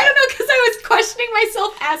like I that? don't know, because I was questioning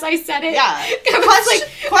myself as I said it. Yeah. I was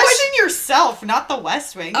Question yourself, not the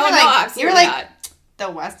West Wing. Oh, You're no, like, absolutely You're like, not. the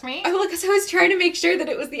West Wing? Oh, because I was trying to make sure that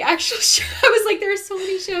it was the actual show. I was like, there are so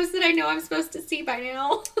many shows that I know I'm supposed to see by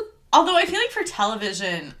now. Although I feel like for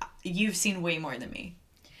television, you've seen way more than me.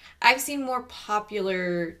 I've seen more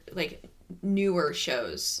popular, like, newer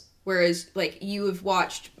shows. Whereas, like, you have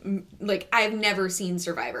watched, like, I've never seen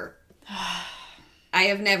Survivor. I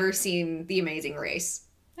have never seen The Amazing Race.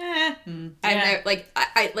 Yeah. I've never, like,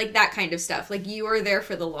 I like that kind of stuff. Like, you are there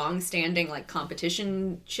for the long-standing, like,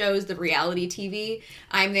 competition shows, the reality TV.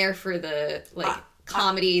 I'm there for the, like,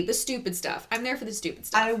 comedy, the stupid stuff. I'm there for the stupid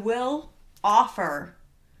stuff. I will offer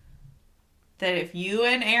that if you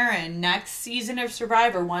and Aaron next season of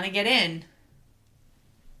Survivor want to get in,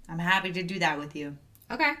 I'm happy to do that with you.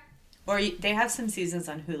 Okay. Or they have some seasons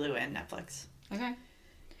on Hulu and Netflix. Okay.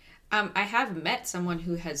 I have met someone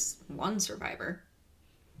who has won Survivor.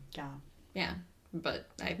 Yeah. Yeah. But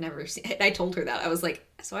I've never seen. I told her that. I was like,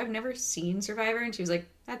 so I've never seen Survivor, and she was like,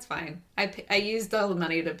 that's fine. I used all the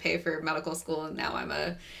money to pay for medical school, and now I'm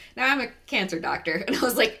a cancer doctor. And I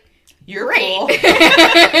was like, You're great. cool.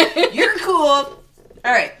 You're cool.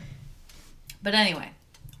 All right. But anyway,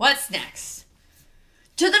 what's next?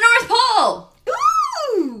 To the North Pole.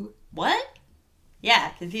 Ooh. What? Yeah,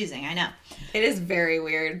 confusing. I know. It is very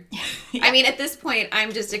weird. Yeah. I mean, at this point,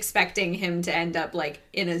 I'm just expecting him to end up like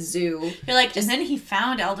in a zoo. You're like, and then he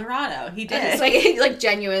found El Dorado. He did. It's like he like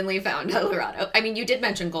genuinely found El Dorado. I mean, you did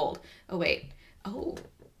mention gold. Oh wait. Oh.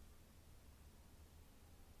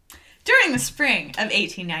 During the spring of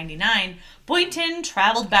 1899, Boynton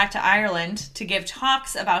traveled back to Ireland to give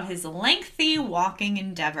talks about his lengthy walking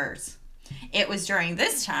endeavors. It was during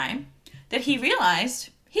this time that he realized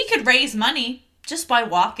he could raise money just by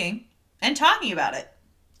walking and talking about it.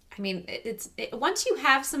 I mean, once you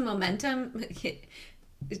have some momentum,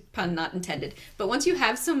 pun not intended, but once you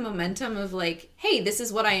have some momentum of like, hey, this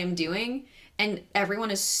is what I am doing, and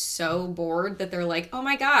everyone is so bored that they're like, oh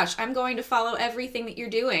my gosh, I'm going to follow everything that you're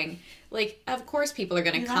doing. Like, of course people are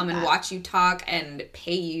going to come and watch you talk and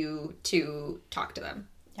pay you to talk to them.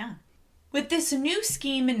 Yeah. With this new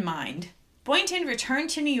scheme in mind, Boynton returned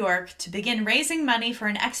to New York to begin raising money for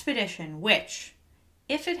an expedition which,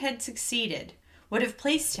 if it had succeeded, would have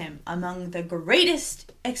placed him among the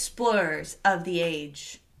greatest explorers of the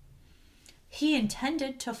age. He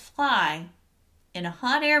intended to fly in a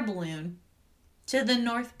hot air balloon to the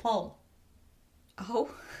North Pole. Oh,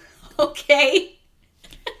 okay.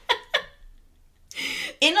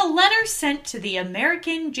 In a letter sent to the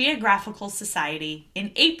American Geographical Society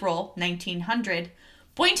in April 1900,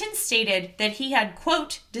 Boynton stated that he had,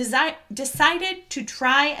 quote, decided to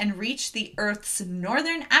try and reach the Earth's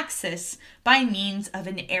northern axis by means of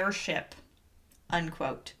an airship,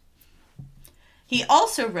 unquote. He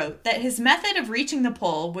also wrote that his method of reaching the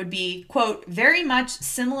pole would be, quote, very much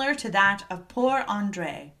similar to that of poor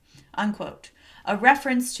André, unquote, a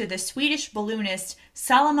reference to the Swedish balloonist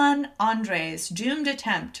Salomon André's doomed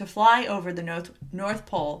attempt to fly over the North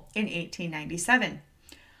Pole in 1897.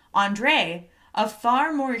 André, a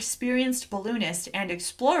far more experienced balloonist and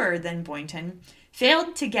explorer than Boynton,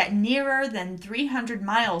 failed to get nearer than 300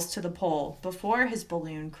 miles to the pole before his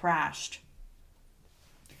balloon crashed.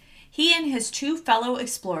 He and his two fellow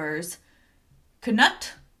explorers,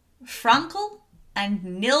 Knut Frankel and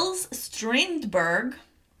Nils Strindberg,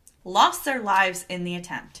 lost their lives in the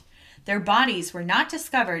attempt. Their bodies were not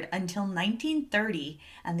discovered until 1930,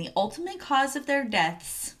 and the ultimate cause of their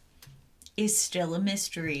deaths is still a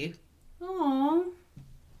mystery. Aww.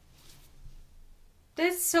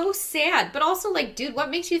 That's so sad. But also, like, dude, what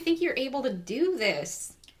makes you think you're able to do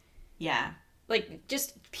this? Yeah. Like,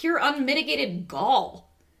 just pure unmitigated gall.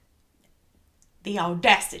 The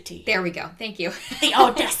audacity. There we go. Thank you. The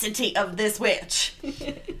audacity of this witch.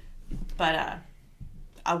 But,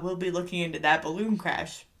 I will be looking into that balloon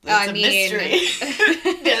crash. That's a mystery.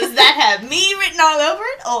 Does that have me written all over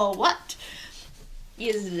it, or what?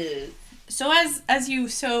 So as you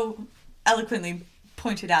so eloquently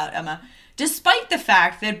pointed out, Emma, despite the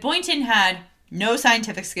fact that Boynton had no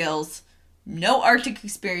scientific skills, no Arctic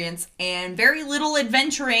experience, and very little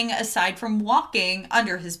adventuring aside from walking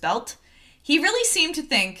under his belt, he really seemed to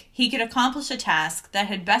think he could accomplish a task that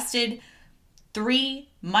had bested 3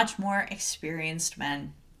 much more experienced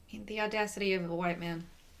men. The audacity of a white man.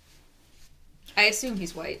 I assume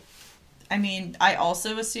he's white. I mean, I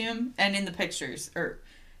also assume, and in the pictures,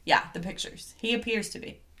 the pictures, he appears to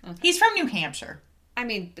be. Okay. He's from New Hampshire. I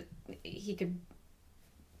mean, he could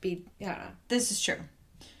be, I don't know. This is true.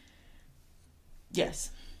 Yes.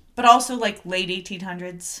 But also, like, late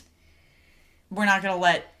 1800s, we're not going to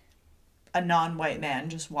let a non-white man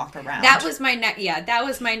just walk around. That was my that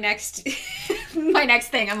was my next my next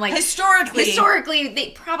thing. I'm like, historically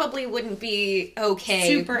they probably wouldn't be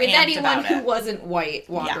okay with anyone who wasn't white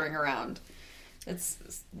wandering around.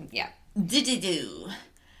 It's yeah.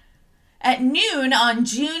 At noon on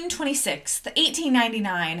June 26th,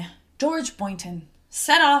 1899, George Boynton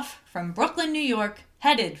set off from Brooklyn, New York,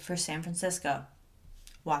 headed for San Francisco.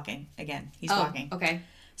 Walking. Again, he's walking. Okay.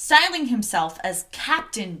 Styling himself as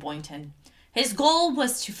Captain Boynton. His goal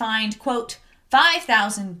was to find, quote,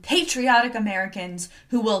 5,000 patriotic Americans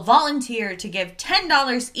who will volunteer to give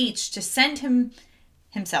 $10 each to send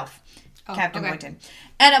himself. Captain okay. Boynton,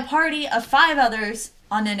 and a party of 5 others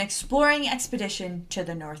on an exploring expedition to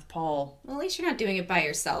the North Pole. Well, at least you're not doing it by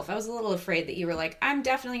yourself. I was a little afraid that you were like, I'm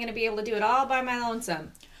definitely going to be able to do it all by my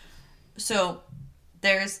lonesome. So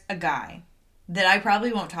there's a guy that I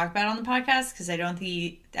probably won't talk about on the podcast because I don't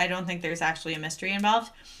think there's actually a mystery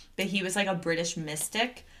involved. But he was like a British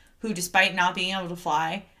mystic who, despite not being able to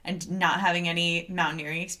fly and not having any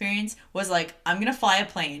mountaineering experience, was like, I'm going to fly a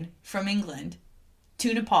plane from England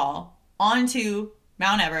to Nepal onto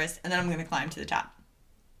Mount Everest, and then I'm going to climb to the top.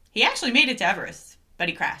 He actually made it to Everest, but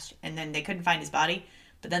he crashed, and then they couldn't find his body,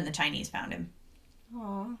 but then the Chinese found him.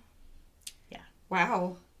 Aw. Yeah.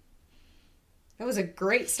 Wow. That was a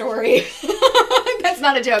great story. That's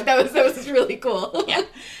not a joke. That was really cool. Yeah.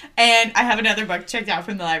 And I have another book checked out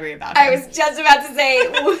from the library about I him. was just about to say,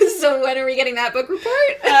 so when are we getting that book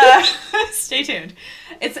report? Stay tuned.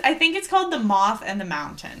 I think it's called The Moth and the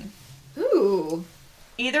Mountain. Ooh.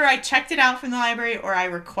 Either I checked it out from the library or I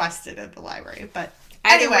requested it at the library, but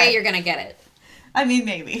Either anyway, way, you're going to get it. I mean,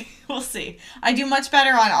 maybe. We'll see. I do much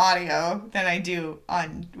better on audio than I do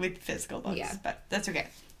with physical books, Yeah. but that's okay.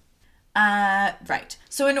 Right.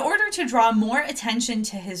 So in order to draw more attention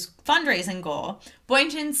to his fundraising goal,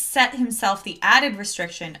 Boynton set himself the added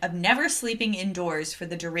restriction of never sleeping indoors for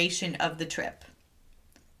the duration of the trip.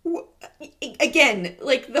 Again,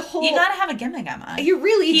 like the whole... You gotta have a gimmick, Emma. You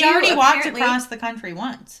really He do, already walked apparently. across the country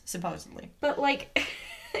once, supposedly. But, like,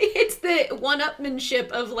 it's the one-upmanship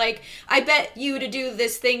of, like, I bet you to do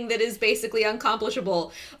this thing that is basically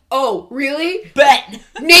uncomplishable. Oh, really? Bet!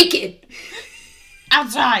 Naked!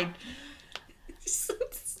 Outside! So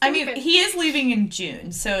I mean, stupid. he is leaving in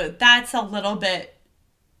June, so that's a little bit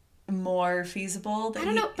more feasible. That I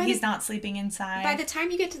don't know, by he's the- not sleeping inside. By the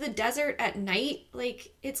time you get to the desert at night,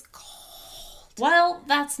 like, it's cold. Well,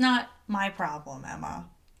 that's not my problem, Emma.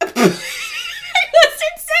 I wasn't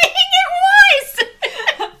saying it was!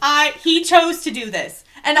 He chose to do this.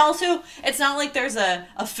 And also, it's not like there's a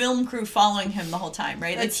film crew following him the whole time,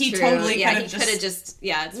 right? That's like, he true. totally Yeah, could he have could have just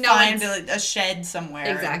just, no find one's... a shed somewhere.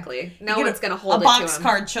 Exactly. No You know, one's going to hold a it to him.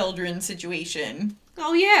 boxcar children situation.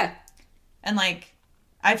 Oh, yeah. And, like,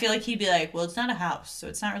 I feel like he'd be like, well, it's not a house, so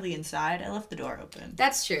it's not really inside. I left the door open.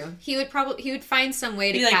 That's true. He would find some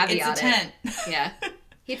way to Be like, caveat it's a tent. it. Yeah.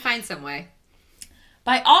 He'd find some way.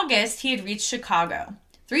 By August, he had reached Chicago.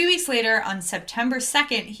 3 weeks later, on September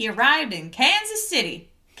 2nd, he arrived in Kansas City.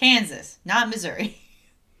 Kansas, not Missouri.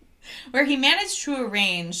 Where he managed to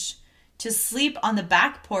arrange to sleep on the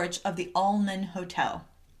back porch of the Allman Hotel.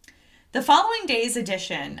 The following day's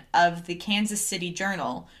edition of the Kansas City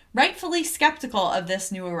Journal, rightfully skeptical of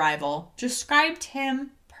this new arrival, described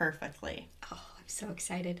him perfectly. Oh, I'm so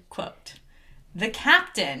excited. Quote, "The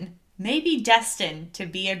captain may be destined to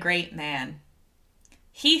be a great man.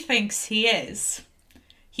 He thinks he is.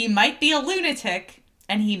 He might be a lunatic,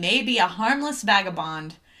 and he may be a harmless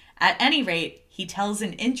vagabond. At any rate, he tells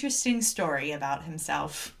an interesting story about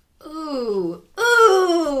himself." Ooh.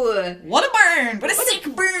 Ooh. What a burn! What a sick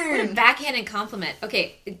What a burn! backhanded compliment.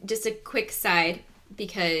 Okay, just a quick side,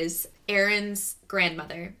 because Aaron's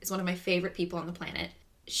grandmother is one of my favorite people on the planet.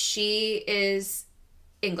 She is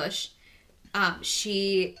English.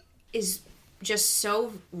 She is just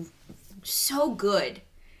so good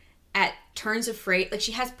at turns of phrase. Like,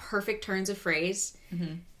 she has perfect turns of phrase.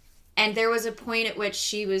 Mm-hmm. And there was a point at which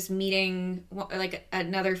she was meeting, like,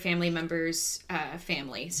 another family member's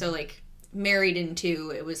family. So, like, married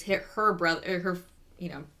into, it was her brother, or her,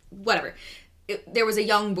 whatever. There was a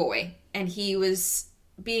young boy, and he was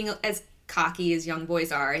being as cocky as young boys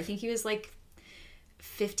are. I think he was, like,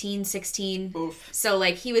 15, 16. Oof. So,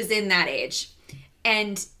 like, he was in that age.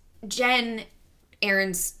 And Jen,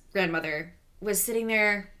 Aaron's grandmother, was sitting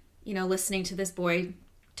there, listening to this boy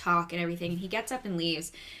talk and everything, and he gets up and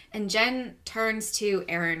leaves, and Jen turns to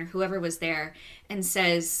Aaron, whoever was there, and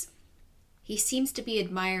says, "He seems to be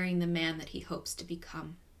admiring the man that he hopes to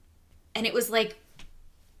become." And it was like,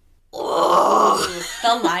 oh,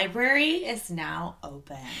 The library is now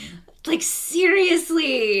open. like,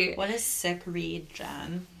 seriously. What a sick read,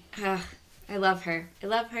 Jen. I love her. I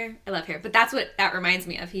love her. I love her. But that's what that reminds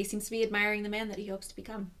me of. He seems to be admiring the man that he hopes to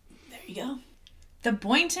become. There you go. The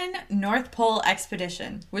Boynton North Pole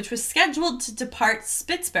Expedition, which was scheduled to depart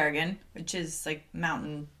Spitsbergen, which is like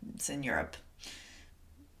mountains in Europe.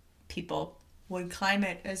 People would climb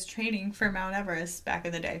it as training for Mount Everest back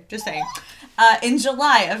in the day. Just saying. In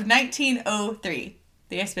July of 1903,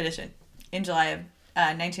 the expedition, in July of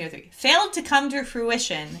 1903, failed to come to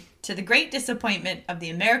fruition, to the great disappointment of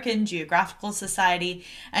the American Geographical Society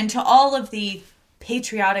and to all of the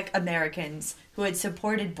patriotic Americans who had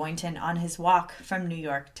supported Boynton on his walk from New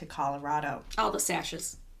York to Colorado. All the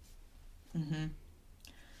sashes.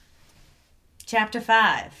 Chapter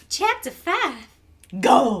 5. Chapter 5.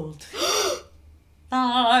 Gold.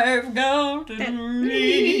 5 golden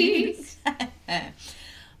rings.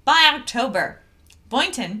 By October,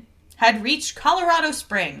 Boynton had reached Colorado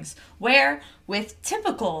Springs, where, with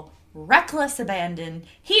typical reckless abandon,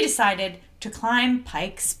 he decided to climb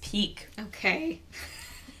Pikes Peak. Okay.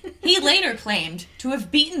 He later claimed to have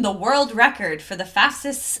beaten the world record for the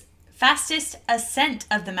fastest ascent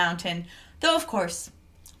of the mountain, though of course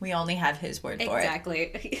we only have his word for it.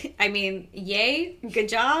 Exactly. I mean, yay, good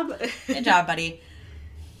job. Good job, buddy.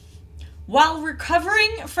 While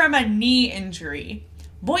recovering from a knee injury,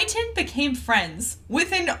 Boynton became friends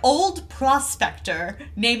with an old prospector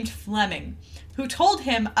named Fleming, who told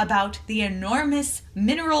him about the enormous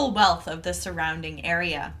mineral wealth of the surrounding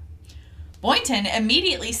area. Boynton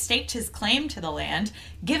immediately staked his claim to the land,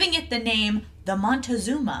 giving it the name the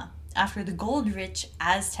Montezuma, after the gold-rich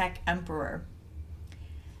Aztec emperor.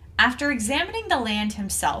 After examining the land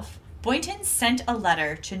himself, Boynton sent a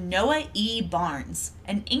letter to Noah E. Barnes,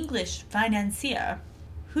 an English financier,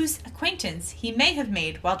 whose acquaintance he may have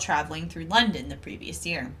made while traveling through London the previous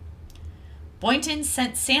year. Boynton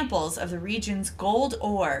sent samples of the region's gold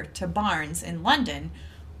ore to Barnes in London,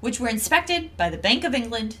 which were inspected by the Bank of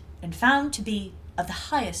England and found to be of the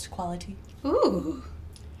highest quality. Ooh.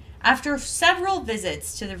 After several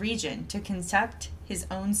visits to the region to conduct his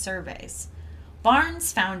own surveys,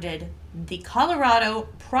 Barnes founded the Colorado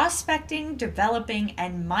Prospecting, Developing,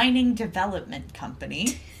 and Mining Development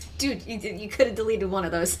Company. Dude, you could have deleted one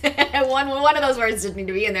of those. one of those words didn't need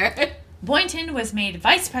to be in there. Boynton was made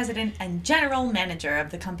vice president and general manager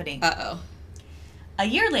of the company. Uh-oh. A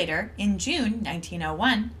year later, in June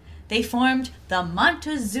 1901, they formed the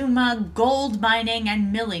Montezuma Gold Mining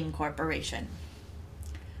and Milling Corporation.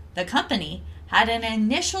 The company had an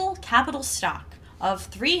initial capital stock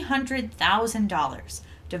of $300,000,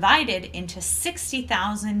 divided into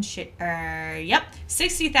 60,000 shares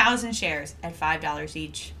at $5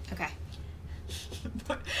 each. Okay.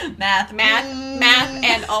 Math,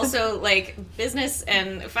 and also, like, business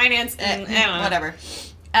and finance and I don't know. whatever.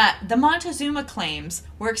 The Montezuma claims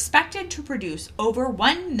were expected to produce over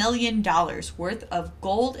 $1 million worth of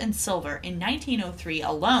gold and silver in 1903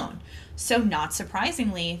 alone. So, not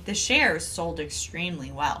surprisingly, the shares sold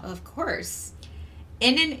extremely well. Of course.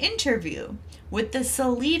 In an interview with the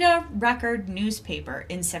Salida Record newspaper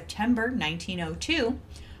in September 1902,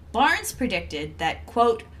 Barnes predicted that,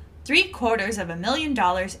 quote,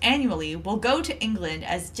 $750,000 annually will go to England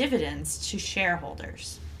as dividends to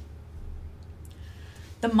shareholders.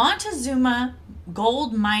 The Montezuma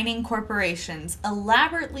Gold Mining Corporation's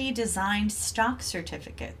elaborately designed stock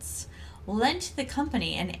certificates lent the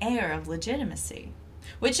company an air of legitimacy,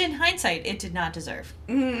 which in hindsight it did not deserve.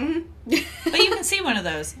 Mm-hmm. But you can see one of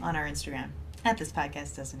those on our Instagram. This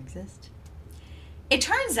podcast doesn't exist. It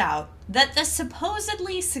turns out that the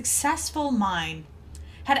supposedly successful mine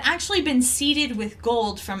had actually been seeded with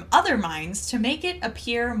gold from other mines to make it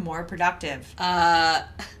appear more productive.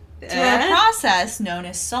 Through a process known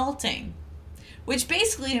as salting, which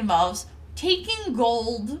basically involves taking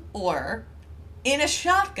gold ore in a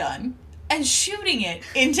shotgun and shooting it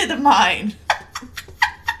into the mine.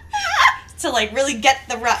 To, like, really get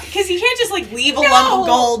the right... Because you can't just, like, leave a lump of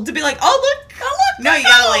gold to be like, oh, look. No, you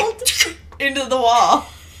gotta, like, into the wall.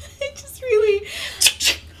 It just really...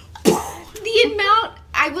 The amount...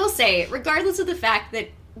 I will say, regardless of the fact that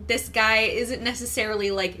this guy isn't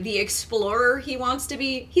necessarily, like, the explorer he wants to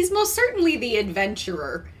be, he's most certainly the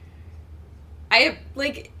adventurer.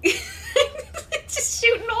 Just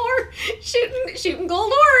shooting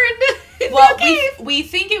gold ore in Well, the cave. we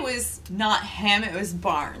think it was not him, it was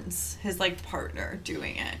Barnes, his, like, partner,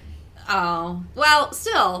 doing it. Oh, well,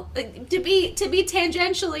 still, to be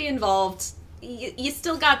tangentially involved, you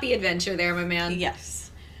still got the adventure there, my man.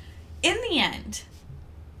 Yes. In the end,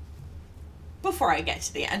 before I get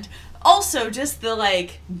to the end, also just the,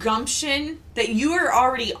 like, gumption that you are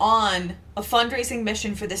already on a fundraising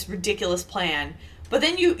mission for this ridiculous plan, but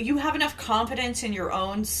then you have enough confidence in your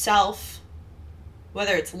own self,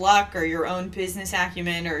 whether it's luck or your own business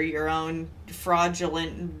acumen or your own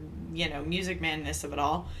fraudulent, music madness of it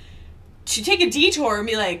all, to take a detour and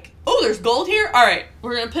be like, oh, there's gold here? All right,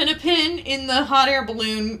 we're going to pin a pin in the hot air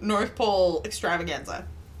balloon North Pole extravaganza.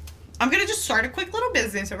 I'm going to just start a quick little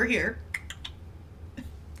business over here.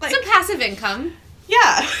 Like, Some passive income.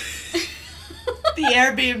 yeah. The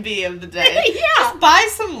Airbnb of the day. Yeah. Just buy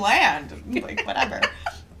some land. Like, whatever.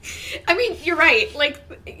 I mean, you're right. Like,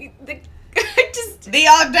 the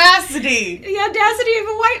audacity. the audacity of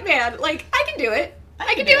a white man. Like, I can do it.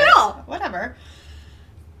 I can do it all. Whatever.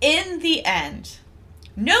 In the end,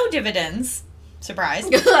 No dividends, surprise,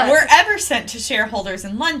 were ever sent to shareholders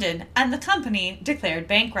in London, and the company declared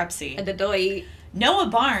bankruptcy. Noah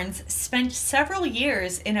Barnes spent several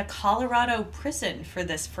years in a Colorado prison for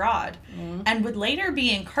this fraud, and would later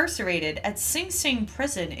be incarcerated at Sing Sing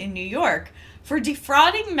Prison in New York for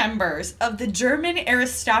defrauding members of the German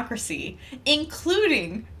aristocracy,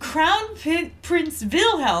 including Crown Prince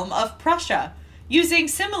Wilhelm of Prussia, using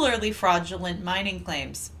similarly fraudulent mining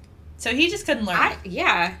claims. So he just couldn't learn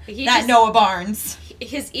Noah Barnes.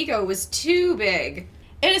 His ego was too big.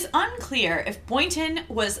 It is unclear if Boynton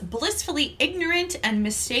was blissfully ignorant and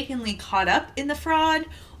mistakenly caught up in the fraud,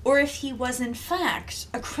 or if he was in fact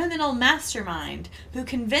a criminal mastermind who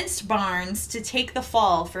convinced Barnes to take the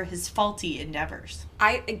fall for his faulty endeavors.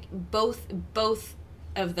 Both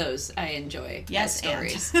of those I enjoy. Yes,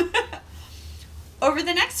 stories. Over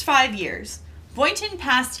the next 5 years, Boynton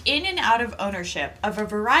passed in and out of ownership of a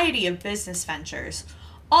variety of business ventures,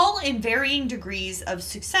 all in varying degrees of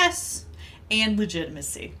success and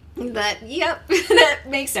legitimacy. That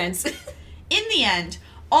makes sense. In the end,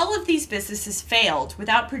 all of these businesses failed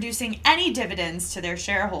without producing any dividends to their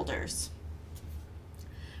shareholders.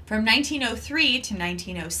 From 1903 to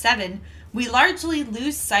 1907, we largely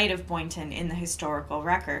lose sight of Boynton in the historical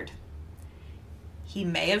record. He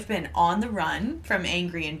may have been on the run from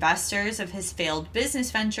angry investors of his failed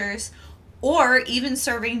business ventures, or even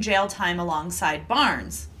serving jail time alongside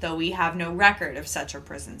Barnes, though we have no record of such a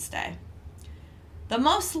prison stay. The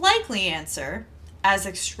most likely answer, as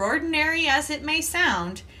extraordinary as it may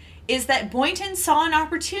sound, is that Boynton saw an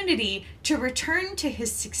opportunity to return to his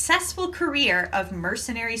successful career of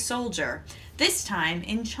mercenary soldier, this time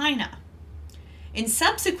in China. In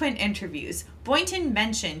subsequent interviews, Boynton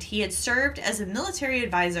mentioned he had served as a military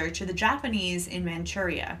advisor to the Japanese in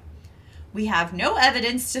Manchuria. We have no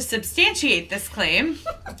evidence to substantiate this claim,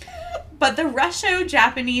 but the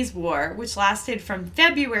Russo-Japanese War, which lasted from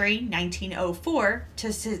February 1904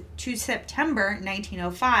 to September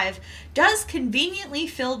 1905, does conveniently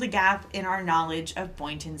fill the gap in our knowledge of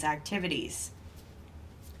Boynton's activities.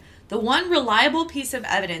 The one reliable piece of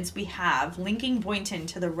evidence we have linking Boynton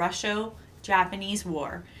to the Russo-Japanese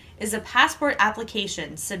War is a passport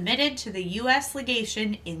application submitted to the U.S.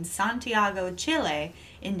 legation in Santiago, Chile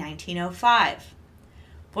in 1905.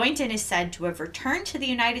 Boynton is said to have returned to the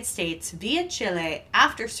United States via Chile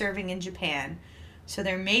after serving in Japan, so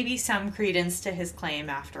there may be some credence to his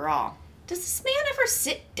claim after all. Does this man ever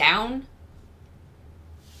sit down?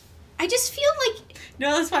 I just feel like...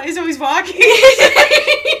 No, that's why he's always walking.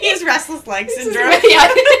 He has restless leg syndrome. I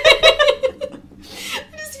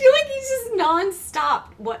just feel like he's just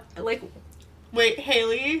non-stop. Wait,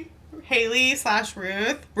 Haley/Ruth.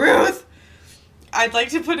 I'd like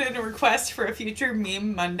to put in a request for a future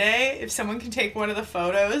Meme Monday. If someone can take one of the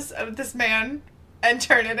photos of this man and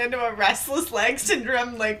turn it into a restless leg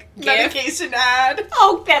syndrome, medication ad.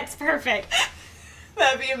 Oh, that's perfect.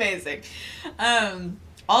 That'd be amazing.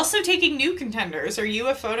 Also taking new contenders. Are you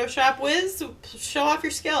a Photoshop whiz? Show off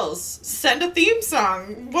your skills. Send a theme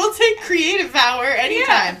song. We'll take creative hour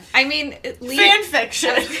anytime. Yeah. I mean, fan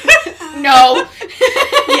fiction. No.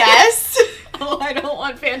 Yes. Oh, I don't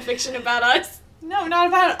want fan fiction about us. No, not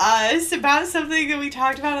about us. About something that we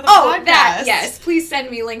talked about on the podcast. That, yes. Please send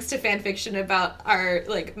me links to fan fiction about our,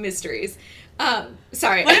 mysteries.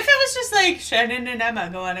 Sorry. What if it was just Shannon and Emma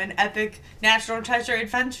go on an epic National Treasure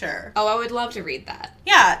adventure? Oh, I would love to read that.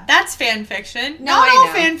 Yeah, that's fan fiction. No, Not I all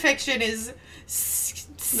know. fan fiction is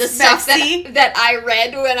The stuff that I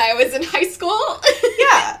read when I was in high school.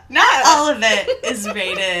 Yeah, not all of it is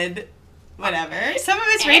rated whatever. Some of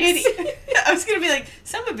it's rated E. I was going to be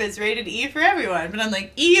some of it's rated E for everyone, but I'm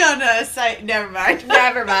E on a site. Never mind.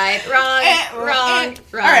 Never mind. Wrong.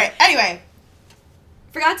 All right, anyway.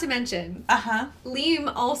 Forgot to mention, Uh-huh.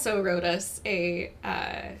 Liam also wrote us a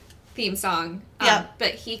theme song. Yeah.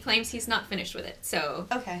 But he claims he's not finished with it, so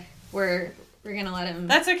Okay. we're gonna let him.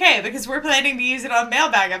 That's okay, because we're planning to use it on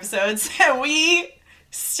mailbag episodes, and we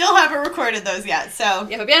still haven't recorded those yet, so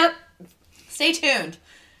Yep. stay tuned.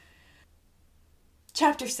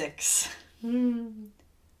 Chapter 6.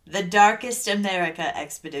 The Darkest America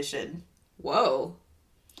Expedition. Whoa.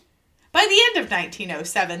 By the end of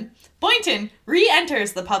 1907, Boynton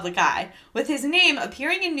re-enters the public eye, with his name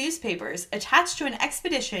appearing in newspapers attached to an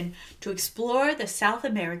expedition to explore the South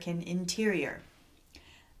American interior.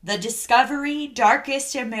 The Discovery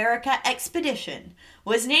Darkest America Expedition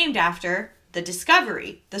was named after the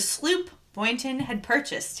Discovery, the sloop Boynton had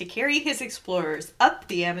purchased to carry his explorers up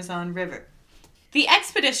the Amazon River. The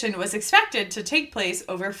expedition was expected to take place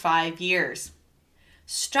over 5 years,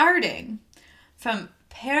 starting from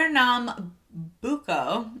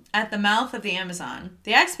Buco at the mouth of the Amazon,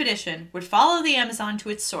 the expedition would follow the Amazon to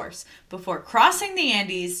its source before crossing the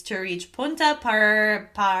Andes to reach Punta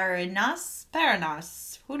Paranas,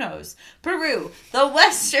 who knows, Peru, the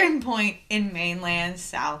western point in mainland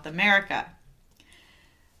South America.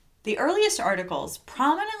 The earliest articles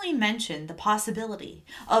prominently mentioned the possibility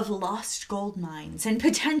of lost gold mines and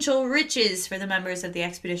potential riches for the members of the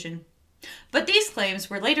expedition. But these claims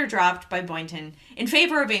were later dropped by Boynton in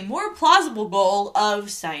favor of a more plausible goal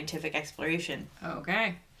of scientific exploration.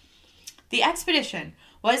 Okay. The expedition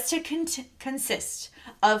was to consist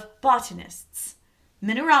of botanists,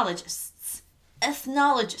 mineralogists,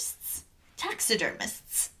 ethnologists,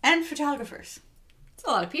 taxidermists, and photographers. It's a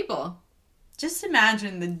lot of people. Just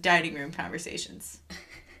imagine the dining room conversations.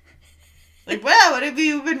 Like, well, what have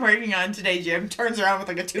you been working on today, Jim? Turns around with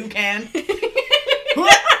like a toucan.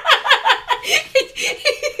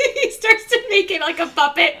 He starts to make it like a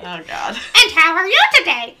puppet. Oh, God. And how are you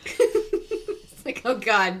today? It's like, oh,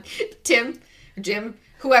 God. Tim, or Jim,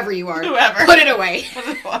 whoever you are. Whoever. Put it away. Put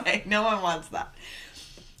it away. No one wants that.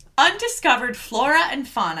 Undiscovered flora and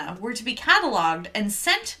fauna were to be cataloged and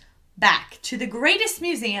sent back to the greatest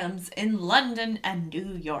museums in London and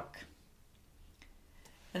New York.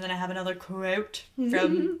 And then I have another quote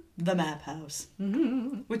from the Map House,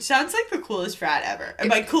 which sounds like the coolest frat ever. And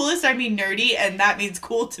by coolest, I mean nerdy, and that means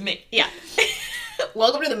cool to me. Yeah.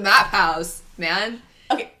 Welcome to the Map House, man.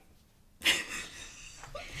 Okay.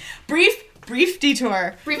 Brief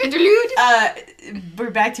detour. Brief interlude. We're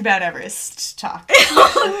back to Mount Everest talk.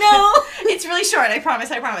 Oh, no. It's really short, I promise.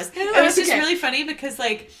 It was just really funny because,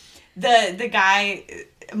 like, the guy,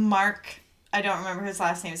 Mark, I don't remember his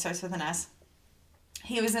last name, it starts with an S.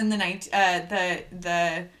 He was in the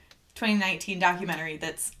 2019 documentary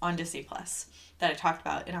that's on Disney Plus that I talked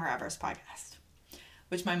about in our Everest podcast,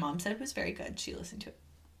 which my mom said was very good. She listened to it.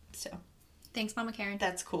 So Thanks, Mama Karen.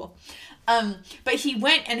 that's cool. But he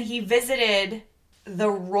went and he visited the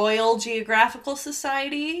Royal Geographical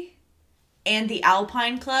Society and the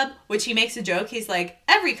Alpine Club, which he makes a joke. He's like,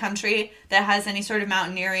 every country that has any sort of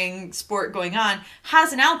mountaineering sport going on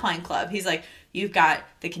has an Alpine Club. He's like, you've got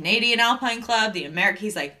the Canadian Alpine Club, the American.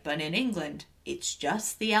 He's like, but in England, it's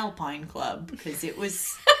just the Alpine Club because it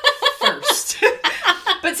was first.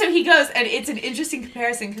 But so he goes, and it's an interesting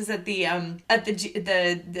comparison because at the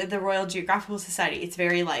Royal Geographical Society, it's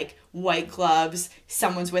very like white gloves.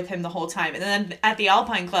 Someone's with him the whole time, and then at the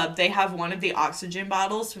Alpine Club, they have one of the oxygen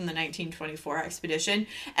bottles from the 1924 expedition,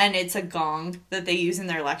 and it's a gong that they use in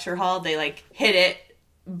their lecture hall. They like hit it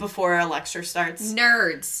before a lecture starts.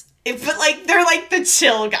 Nerds. But like they're like the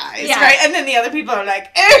chill guys, Yeah. right? And then the other people are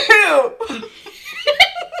like, ew.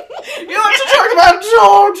 You want to talk about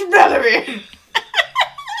George Bellery?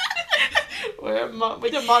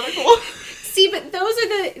 With a monocle. See, but those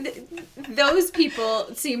are those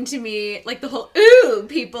people seem to me like the whole ooh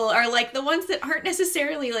people are like the ones that aren't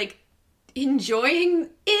necessarily like enjoying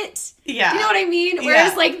it. Yeah. You know what I mean?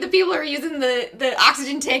 Whereas Yeah. like the people who are using the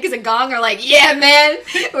oxygen tank as a gong are like, yeah, man,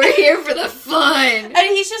 we're here for the fun. And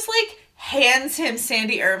he's just like hands him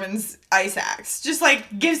Sandy Irwin's ice axe. Just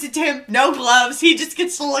like gives it to him, no gloves. He just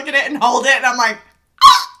gets to look at it and hold it, and I'm like,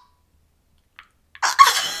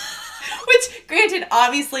 which, granted,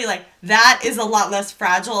 obviously, like, that is a lot less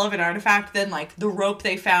fragile of an artifact than, like, the rope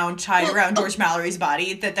they found tied around George Mallory's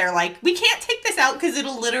body that they're like, we can't take this out because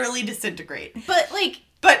it'll literally disintegrate. But like,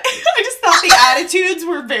 But I just thought the attitudes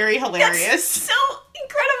were very hilarious. so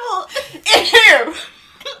incredible. Ew!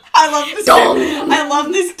 I love this. I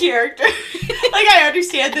love this character. Like, I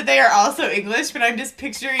understand that they are also English, but I'm just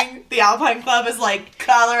picturing the Alpine Club as like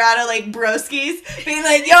Colorado, like broskies, being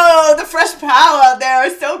like, "Yo, the fresh pow out there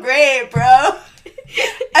is so great, bro."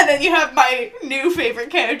 And then you have my new favorite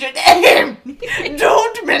character, don't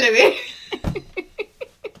Melville.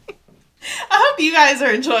 I hope you guys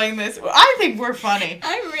are enjoying this. I think we're funny.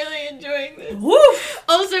 I'm really enjoying this. Woo!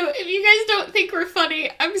 Also, if you guys don't think we're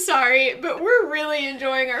funny, I'm sorry, but we're really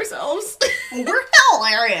enjoying ourselves. We're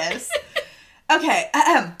hilarious. Okay,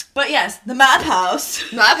 but yes, the Map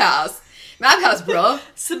House. Map house, bro.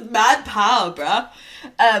 Some mad power, bro.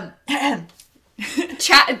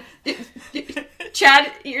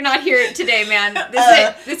 Chad, you're not here today, man.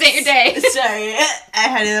 This ain't your day. Sorry, I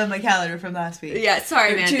had it on my calendar from last week. Yeah,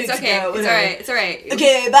 sorry, man. 2 It's weeks okay. ago, It's alright. It's alright.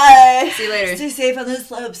 Okay, bye. See you later. Stay safe on the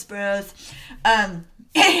slopes, bros. From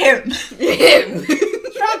the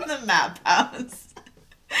Map House.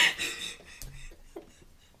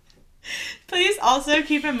 Please also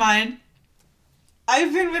keep in mind,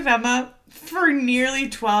 I've been with Emma for nearly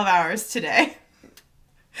 12 hours today.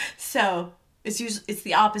 So, It's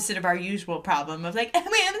the opposite of our usual problem of like,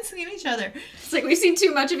 we haven't seen each other. It's like we've seen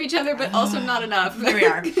too much of each other, but also not enough. There we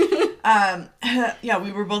are. Yeah,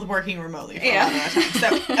 we were both working remotely for a lot of that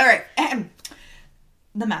time. So, all right.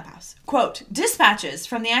 The map house. Quote, dispatches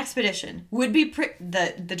from the expedition would be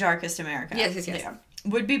the Darkest America. Yes. Yeah,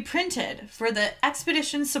 would be printed for the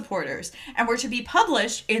expedition supporters and were to be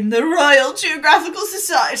published in the Royal Geographical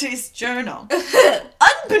Society's journal.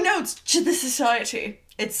 Unbeknownst to the society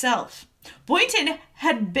itself, Boynton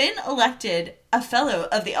had been elected a fellow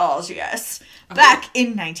of the RGS back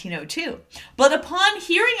in 1902. But upon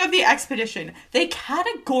hearing of the expedition, they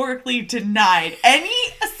categorically denied any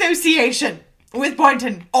association with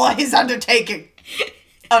Boynton or his undertaking.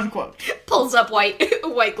 Unquote. Pulls up white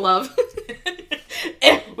glove.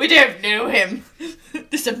 We don't know him.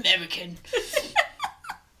 This American.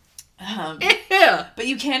 But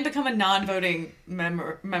you can become a non-voting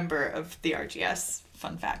member of the RGS.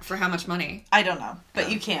 Fun fact. For how much money? I don't know, but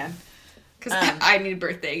you can. Because I need a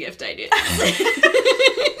birthday gift idea.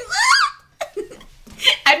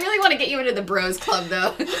 I'd really want to get you into the Bros Club,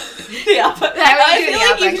 though. The Alpine. I feel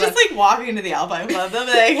like you could just like walk into the Alpine Club. They'll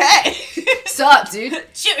be like, "Hey, Sup,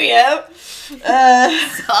 dude? Cheerio."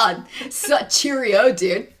 Sup, cheerio,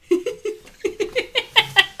 dude. You'll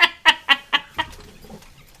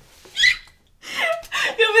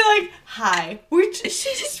be like, "Hi,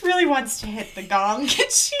 she just really wants to hit the gong. Can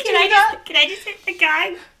I just hit the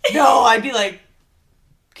gong? No, I'd be like,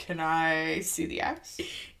 "Can I see the axe?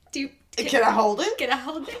 Can I hold it? Can I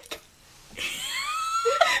hold it?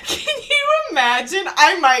 Can you imagine?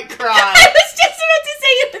 I might cry. I was just about to say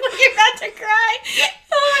you look like you're about to cry.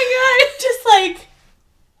 Oh my god. Just like,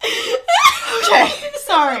 okay,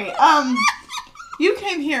 sorry. You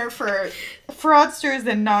came here for fraudsters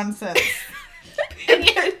and nonsense.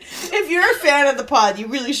 If you're a fan of the pod, you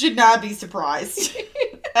really should not be surprised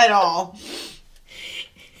at all.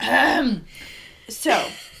 So,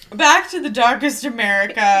 back to the Darkest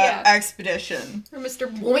America expedition. Or Mr.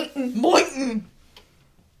 Boynton. Boynton!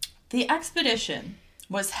 The expedition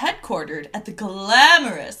was headquartered at the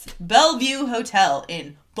glamorous Bellevue Hotel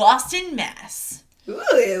in Boston, Mass.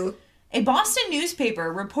 Ooh. A Boston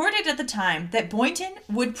newspaper reported at the time that Boynton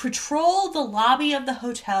would patrol the lobby of the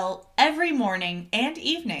hotel every morning and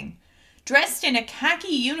evening, dressed in a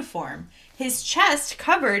khaki uniform, his chest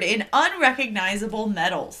covered in unrecognizable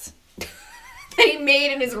medals. That he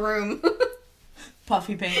made in his room.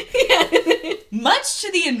 Puffy paint. Much to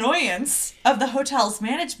the annoyance of the hotel's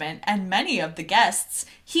management and many of the guests,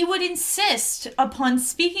 he would insist upon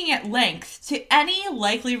speaking at length to any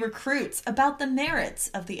likely recruits about the merits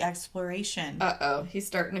of the exploration. Uh-oh, he's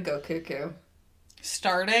starting to go cuckoo.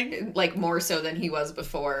 Starting? Like, more so than he was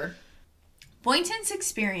before. Boynton's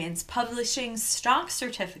experience publishing stock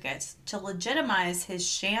certificates to legitimize his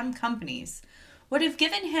sham companies would have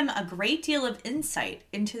given him a great deal of insight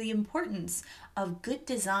into the importance of good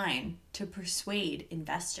design to persuade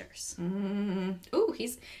investors. Ooh,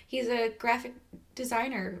 he's a graphic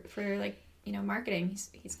designer for, like, marketing.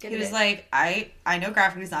 He's good at it. He was like, I know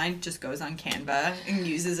graphic design just goes on Canva and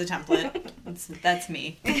uses a template. That's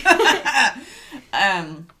me.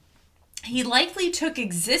 He likely took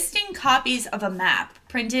existing copies of a map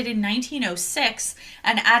printed in 1906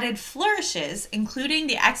 and added flourishes, including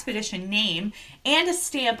the expedition name and a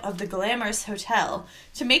stamp of the glamorous hotel,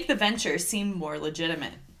 to make the venture seem more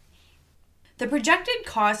legitimate. The projected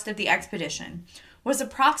cost of the expedition was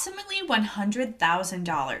approximately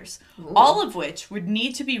 $100,000, all of which would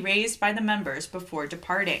need to be raised by the members before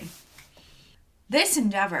departing. This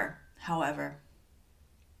endeavor, however,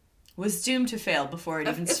 was doomed to fail before it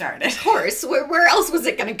even started. Of course. Where else was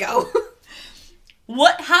it going to go?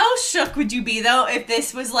 How shook would you be, though, if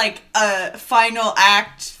this was like a final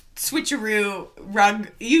act switcheroo rug?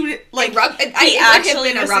 He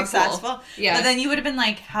actually was successful. Yeah. But then you would have been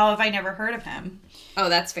like, how have I never heard of him? Oh,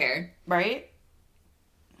 that's fair. Right?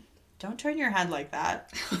 Don't turn your head like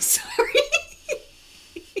that. I'm sorry.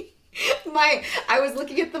 I was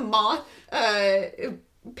looking at the moth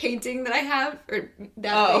painting that I have, or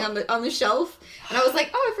that thing on the shelf, and I was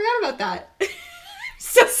like, I forgot about that.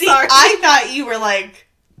 So See, sorry. I thought you were like,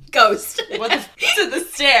 ghost. What to the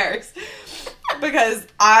stairs. Because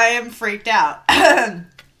I am freaked out.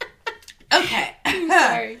 Okay.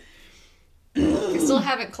 Sorry. I still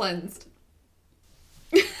haven't cleansed.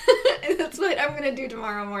 That's what I'm gonna do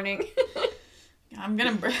tomorrow morning.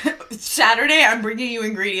 Saturday, I'm bringing you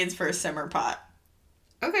ingredients for a simmer pot.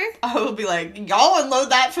 Okay. I will be like, y'all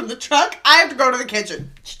unload that from the truck. I have to go to the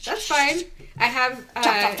kitchen. That's fine. I have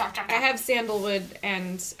chop. I have sandalwood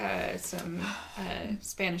and some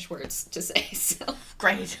Spanish words to say. So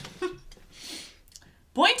great.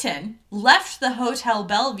 Boynton left the Hotel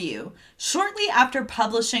Bellevue shortly after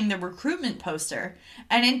publishing the recruitment poster,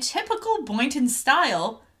 and in typical Boynton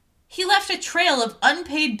style, he left a trail of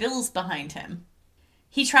unpaid bills behind him.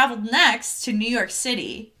 He traveled next to New York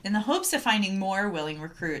City in the hopes of finding more willing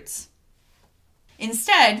recruits.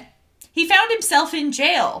 Instead, he found himself in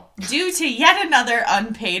jail due to yet another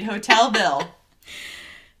unpaid hotel bill.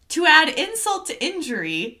 To add insult to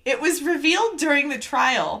injury, it was revealed during the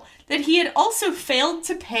trial that he had also failed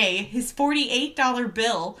to pay his $48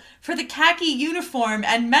 bill for the khaki uniform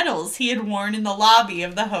and medals he had worn in the lobby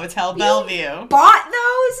of the Hotel Bellevue. Bought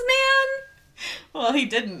those, man? Well, he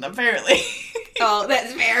didn't, apparently. Oh,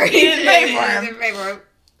 that's fair. He didn't pay for He him. didn't pay for him.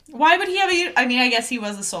 Why would he have I mean, I guess he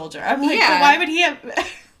was a soldier. I'm like, Yeah. but why would he have...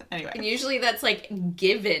 Anyway. And usually that's, like,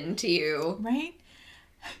 given to you. Right?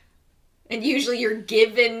 And usually you're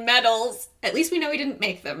given medals. At least we know he didn't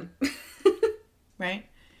make them. Right?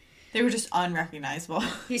 They were just unrecognizable.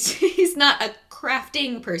 He's not a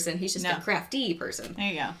crafting person. He's just No. a crafty person. There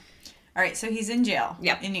you go. All right, so he's in jail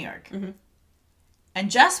Yep. in New York. Mm-hmm. And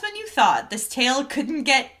just when you thought this tale couldn't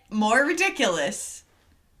get more ridiculous,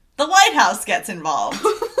 the White House gets involved.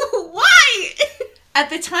 Why? At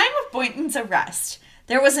the time of Boynton's arrest,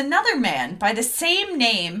 there was another man by the same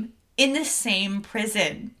name in the same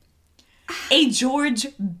prison. A George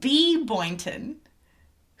B. Boynton,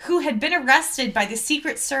 who had been arrested by the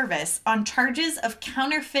Secret Service on charges of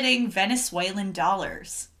counterfeiting Venezuelan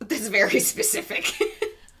dollars. That's very specific.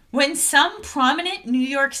 When some prominent New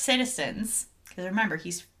York citizens, because remember,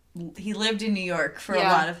 he lived in New York for a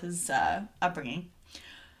Yeah. lot of his upbringing.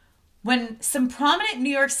 When some prominent New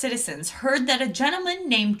York citizens heard that a gentleman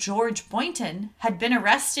named George Boynton had been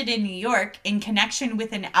arrested in New York in connection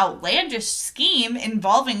with an outlandish scheme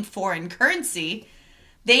involving foreign currency,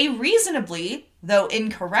 they reasonably, though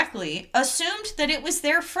incorrectly, assumed that it was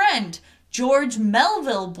their friend, George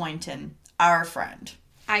Melville Boynton, our friend.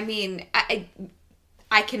 I mean,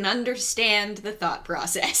 I can understand the thought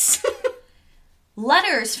process.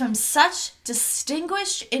 Letters from such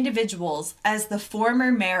distinguished individuals as the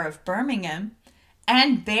former mayor of Birmingham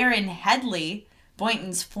and Baron Headley,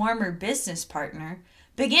 Boynton's former business partner,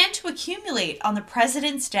 began to accumulate on the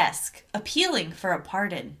president's desk, appealing for a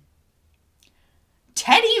pardon.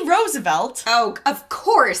 Teddy Roosevelt, Oh, of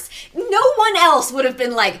course. No one else would have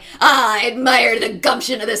been like, I admire the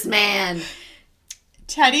gumption of this man.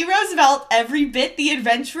 Teddy Roosevelt, every bit the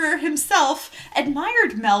adventurer himself,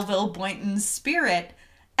 admired Melville Boynton's spirit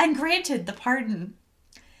and granted the pardon.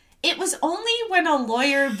 It was only when a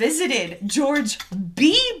lawyer visited George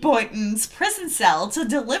B. Boynton's prison cell to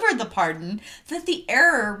deliver the pardon that the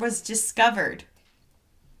error was discovered.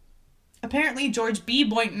 Apparently, George B.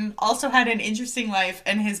 Boynton also had an interesting life,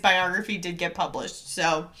 and his biography did get published,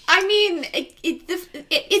 so... I mean, is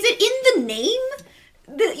it in the name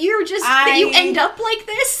that you're just, that you end up like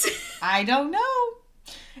this? I don't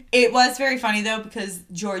know. It was very funny, though, because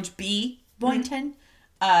George B. Boynton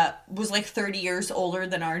was like 30 years older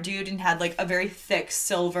than our dude and had like a very thick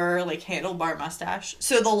silver like handlebar mustache.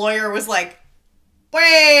 So the lawyer was like,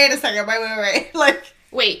 wait a second, wait. Like,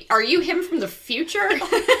 Wait, are you him from the future?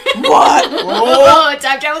 what? Oh,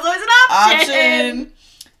 time travel's always an option.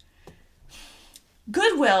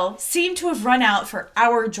 Goodwill seemed to have run out for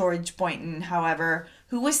our George Boynton, however,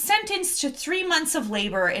 who was sentenced to 3 months of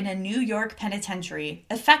labor in a New York penitentiary,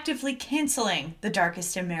 effectively canceling the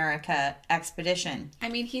Darkest America expedition. I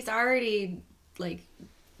mean, he's already, like,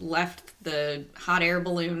 left the hot air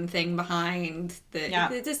balloon thing behind.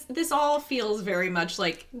 This all feels very much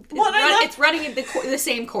like it's running the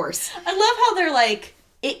same course. I love how they're like,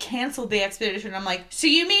 it canceled the expedition. I'm like, so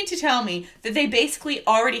you mean to tell me that they basically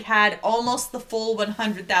already had almost the full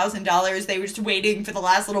 $100,000? They were just waiting for the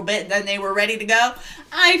last little bit and then they were ready to go?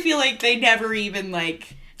 I feel like they never even,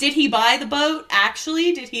 like, did he buy the boat?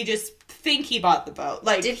 Actually, did he just think he bought the boat?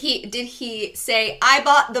 Like, Did he say, I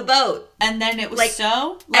bought the boat? and then it was Like,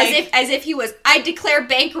 so? As if he was, I declare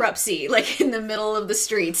bankruptcy, like in the middle of the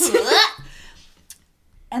streets.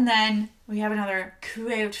 And then we have another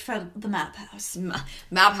quote from the Map House.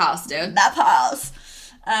 Map house, dude. Map House.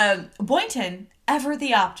 Boynton, ever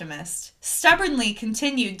the optimist, stubbornly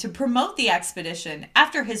continued to promote the expedition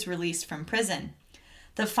after his release from prison.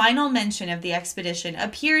 The final mention of the expedition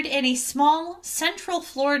appeared in a small Central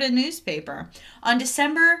Florida newspaper on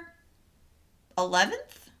December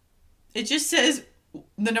 11th. It just says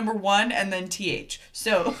the number 1 and then TH.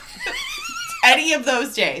 So any of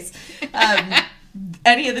those days.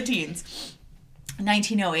 Any of the teens.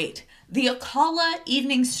 1908. The Ocala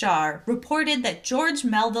Evening Star reported that George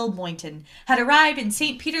Melville Boynton had arrived in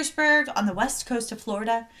St. Petersburg on the west coast of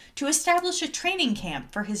Florida to establish a training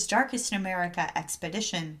camp for his Darkest America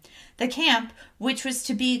expedition. The camp, which was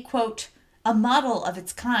to be, quote, a model of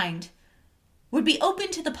its kind, would be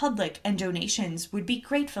open to the public and donations would be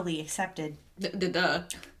gratefully accepted. Duh.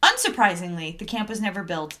 Unsurprisingly, the camp was never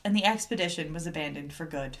built and the expedition was abandoned for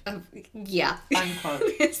good. Yeah. Unquote.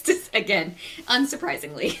 It's just, again,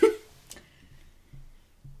 unsurprisingly.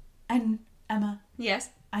 And, Emma, Yes.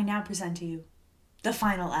 I now present to you the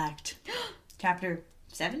final act. Chapter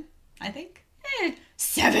 7, I think?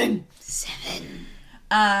 7! 7.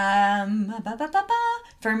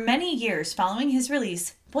 For many years following his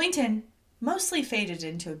release, Boynton mostly faded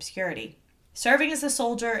into obscurity, serving as a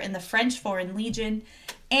soldier in the French Foreign Legion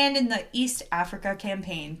and in the East Africa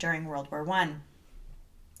campaign during World War I.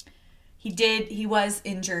 He was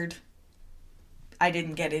injured. I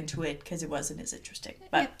didn't get into it because it wasn't as interesting.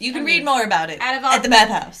 But you can read more about it at the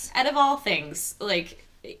bathhouse. Out of all things, like,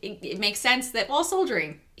 it makes sense that while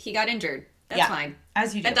soldiering, he got injured. That's fine.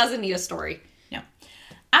 As you do. That doesn't need a story. No.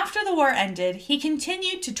 After the war ended, he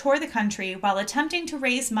continued to tour the country while attempting to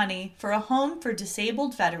raise money for a home for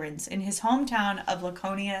disabled veterans in his hometown of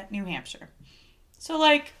Laconia, New Hampshire. So,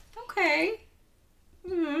 like... Okay.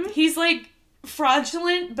 He's, like,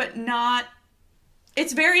 fraudulent, but not...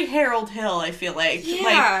 It's very Harold Hill, I feel like.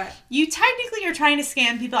 Yeah. Like, you technically are trying to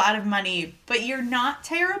scam people out of money, but you're not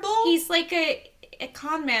terrible. He's like a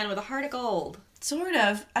con man with a heart of gold. Sort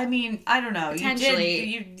of. I mean, I don't know.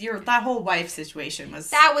 Potentially. That whole wife situation was...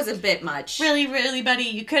 That was a bit much. Really, really, buddy,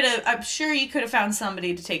 you could have... I'm sure you could have found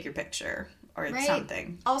somebody to take your picture. Or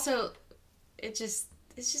something. Also, it's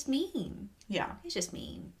just mean. Yeah. It's just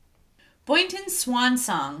mean. Boynton's swan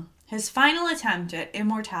song, his final attempt at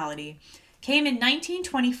immortality, came in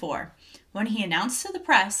 1924 when he announced to the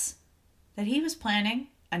press that he was planning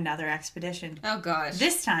another expedition. Oh, gosh.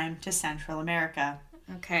 This time to Central America.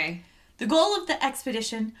 Okay. The goal of the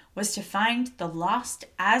expedition was to find the lost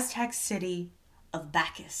Aztec city of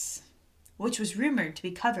Bacchus, which was rumored to be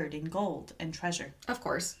covered in gold and treasure. Of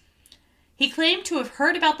course. He claimed to have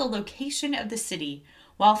heard about the location of the city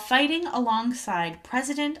while fighting alongside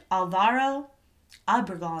President Alvaro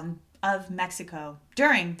Obregón of Mexico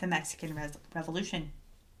during the Mexican Revolution.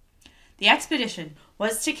 The expedition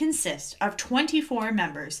was to consist of 24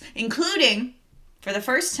 members, including, for the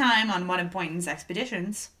first time on one of Boynton's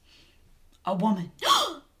expeditions, a woman.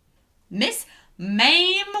 Miss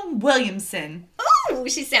Mame Williamson. Oh,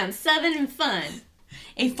 she sounds southern and fun.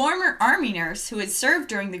 A former army nurse who had served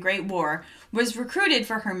during the Great War was recruited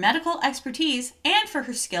for her medical expertise and for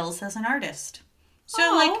her skills as an artist.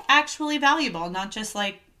 So, like, actually valuable, not just,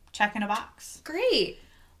 like, checking a box. Great.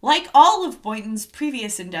 Like all of Boynton's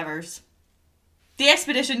previous endeavors, the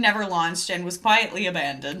expedition never launched and was quietly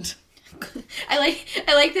abandoned. I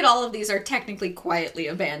like that all of these are technically quietly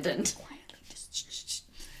abandoned.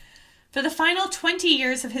 For the final 20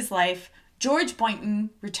 years of his life, George Boynton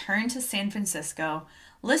returned to San Francisco,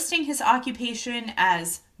 listing his occupation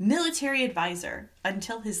as military advisor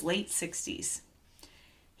until his late 60s.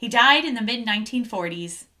 He died in the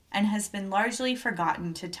mid-1940s and has been largely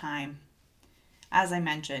forgotten to time. As I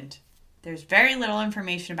mentioned, there's very little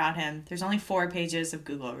information about him. There's only 4 pages of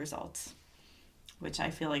Google results, which I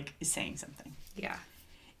feel like is saying something. Yeah.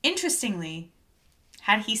 Interestingly,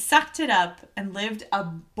 had he sucked it up and lived a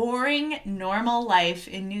boring, normal life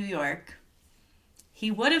in New York,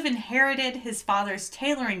 he would have inherited his father's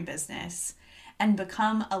tailoring business and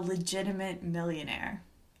become a legitimate millionaire.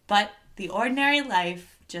 But the ordinary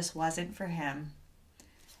life just wasn't for him.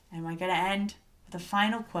 And we're going to end with a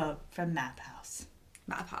final quote from Maphouse.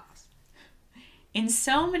 Maphouse. In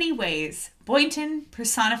so many ways, Boynton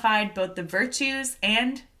personified both the virtues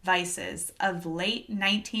and vices of late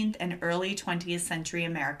 19th and early 20th century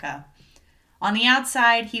America. On the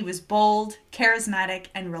outside, he was bold, charismatic,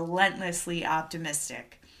 and relentlessly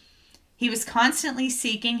optimistic. He was constantly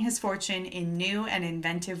seeking his fortune in new and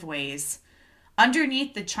inventive ways.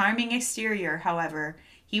 Underneath the charming exterior, however,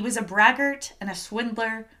 he was a braggart and a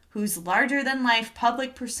swindler whose larger-than-life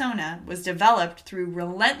public persona was developed through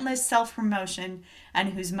relentless self-promotion and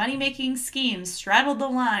whose money-making schemes straddled the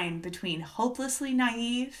line between hopelessly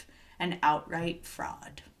naive and outright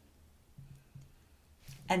fraud.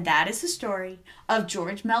 And that is the story of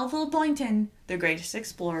George Melville Boynton, the greatest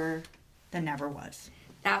explorer that never was.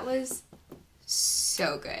 That was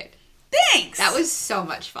so good. Thanks! That was so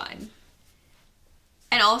much fun.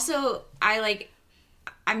 And also,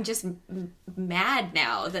 I'm just mad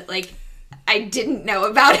now that, like, I didn't know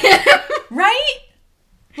about him. Right?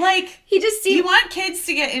 Like, He just seemed... you want kids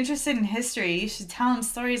to get interested in history. You should tell them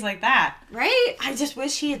stories like that. Right? I just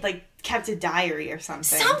wish he had, like, kept a diary or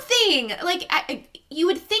something. Something! Like, you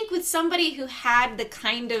would think with somebody who had the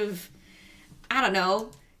kind of, I don't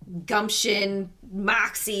know, gumption,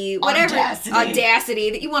 moxie, whatever,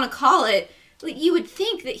 audacity that you want to call it, like, you would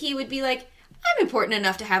think that he would be like, I'm important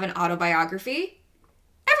enough to have an autobiography.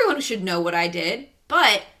 Everyone should know what I did.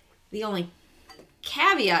 But the only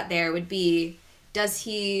caveat there would be, does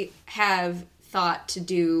he have thought to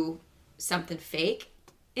do something fake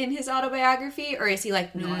in his autobiography? Or is he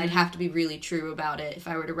like, no, I'd have to be really true about it if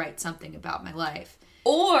I were to write something about my life?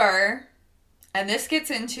 Or, and this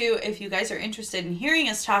gets into, if you guys are interested in hearing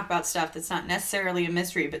us talk about stuff that's not necessarily a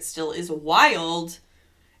mystery but still is wild,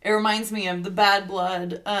 it reminds me of the Bad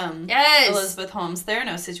Blood Elizabeth Holmes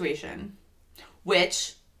Theranos situation,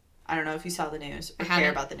 which, I don't know if you saw the news or care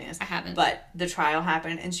about the news. I haven't. But the trial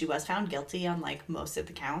happened and she was found guilty on, like, most of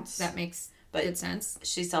the counts. That makes good sense.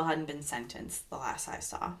 She still hadn't been sentenced the last I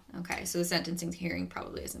saw. Okay, so the sentencing hearing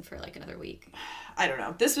probably isn't for, like, another week. I don't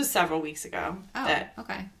know. This was several weeks ago that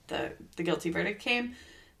okay. the guilty verdict came.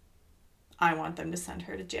 I want them to send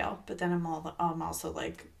her to jail, but then I'm also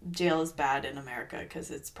like, jail is bad in America because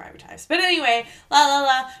it's privatized. But anyway,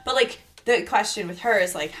 But like, the question with her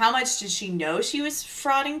is like, how much did she know she was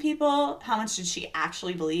frauding people? How much did she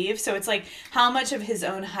actually believe? So it's like, how much of his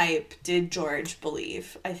own hype did George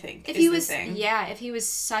believe? I think if is he the was, thing. if he was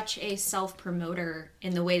such a self promoter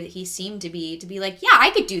in the way that he seemed to be like, yeah, I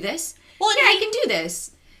could do this. Well, yeah, I can do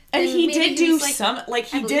this. And he did do like, some, like,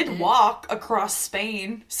 he did walk across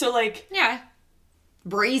Spain. So, like... Yeah.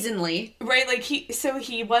 Brazenly. Right, like,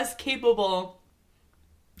 he was capable...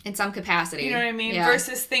 In some capacity. You know what I mean? Yeah.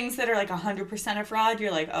 Versus things that are, like, 100% a fraud,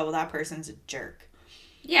 you're like, oh, well, that person's a jerk.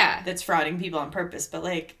 Yeah. That's frauding people on purpose. But,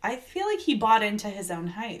 like, I feel like he bought into his own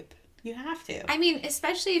hype. You have to. I mean,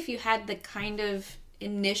 especially if you had the kind of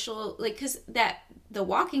initial... Like, because the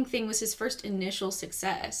walking thing was his first initial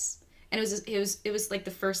success. And it was like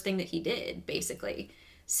the first thing that he did, basically.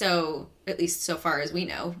 So, at least so far as we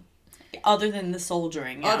know. Other than the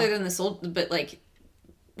soldiering, yeah. Other than the but like,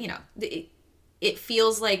 you know, it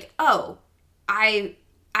feels like, oh, I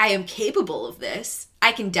am capable of this.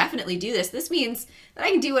 I can definitely do this. This means that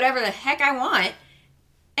I can do whatever the heck I want,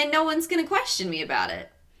 and no one's going to question me about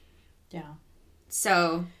it. Yeah.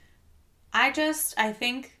 So. I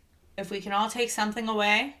think if we can all take something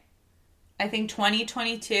away, I think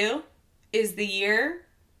 2022 is the year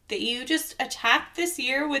that you just attack this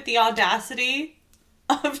year with the audacity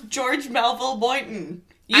of George Melville Boynton.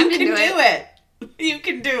 You can do it. You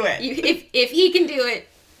can do it. If he can do it,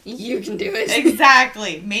 you can do it.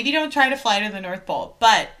 Exactly. Maybe don't try to fly to the North Pole,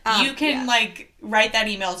 but you can like write that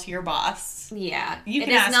email to your boss. Yeah. You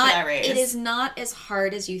can ask for that raise. It is not as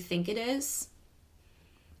hard as you think it is.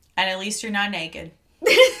 And at least you're not naked.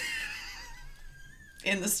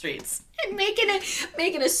 In the streets. And making a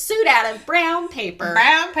suit out of brown paper.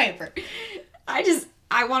 Brown paper. I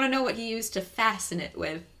want to know what he used to fasten it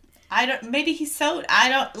with. Maybe he sewed. I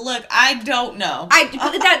don't know.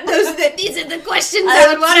 These are the questions I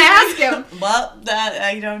would want to ask him. Well,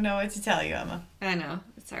 I don't know what to tell you, Emma. I know.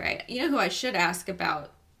 It's all right. You know who I should ask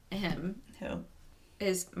about him? Who?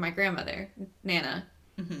 Is my grandmother, Nana.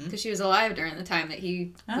 Because she was alive during the time that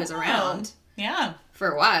he was around. Yeah. For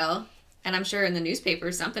a while. And I'm sure in the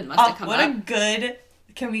newspaper something must have come up.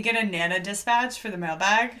 Can we get a Nana dispatch for the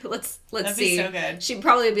mailbag? Let's That'd see. Be so good. She'd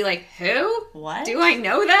probably be like, who? What? Do I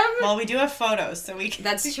know them? Well, we do have photos, so we can...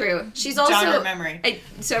 That's true. She's also... jog our memory.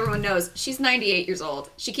 So everyone knows, she's 98 years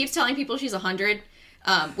old. She keeps telling people she's 100,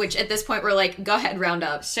 which at this point we're like, go ahead, round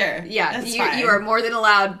up. Sure. Yeah, you are more than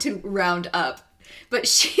allowed to round up. But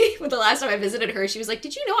the last time I visited her, she was like,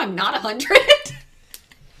 did you know I'm not 100?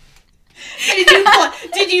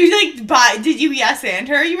 Did you yes and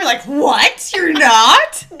her? You were like, what? You're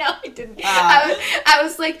not? No, I didn't. I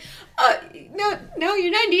was like, no,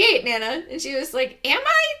 you're 98, Nana. And she was like, am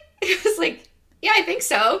I? I was like, yeah, I think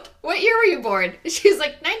so. What year were you born? She was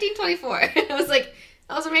like, 1924. I was like,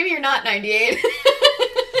 oh, so maybe you're not 98.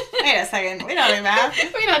 Wait a second. We don't do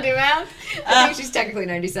math. We don't do math. I think she's technically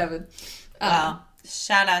 97. Well,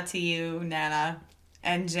 shout out to you, Nana.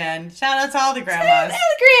 And Jen. Shout out to all the grandmas. All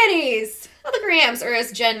the grannies. All the grams, or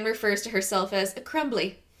as Jen refers to herself as, a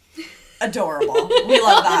crumbly. Adorable. We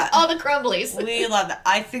love that. All the crumblies. We love that.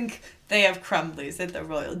 I think they have crumblies at the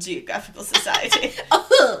Royal Geographical Society.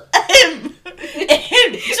 George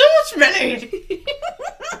Millard.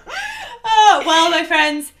 Oh, well, my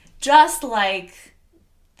friends, just like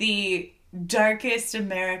the darkest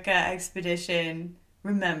America expedition,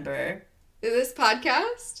 remember... This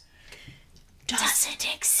podcast doesn't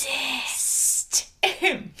exist.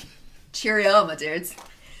 Tim. Cheerio, my dudes.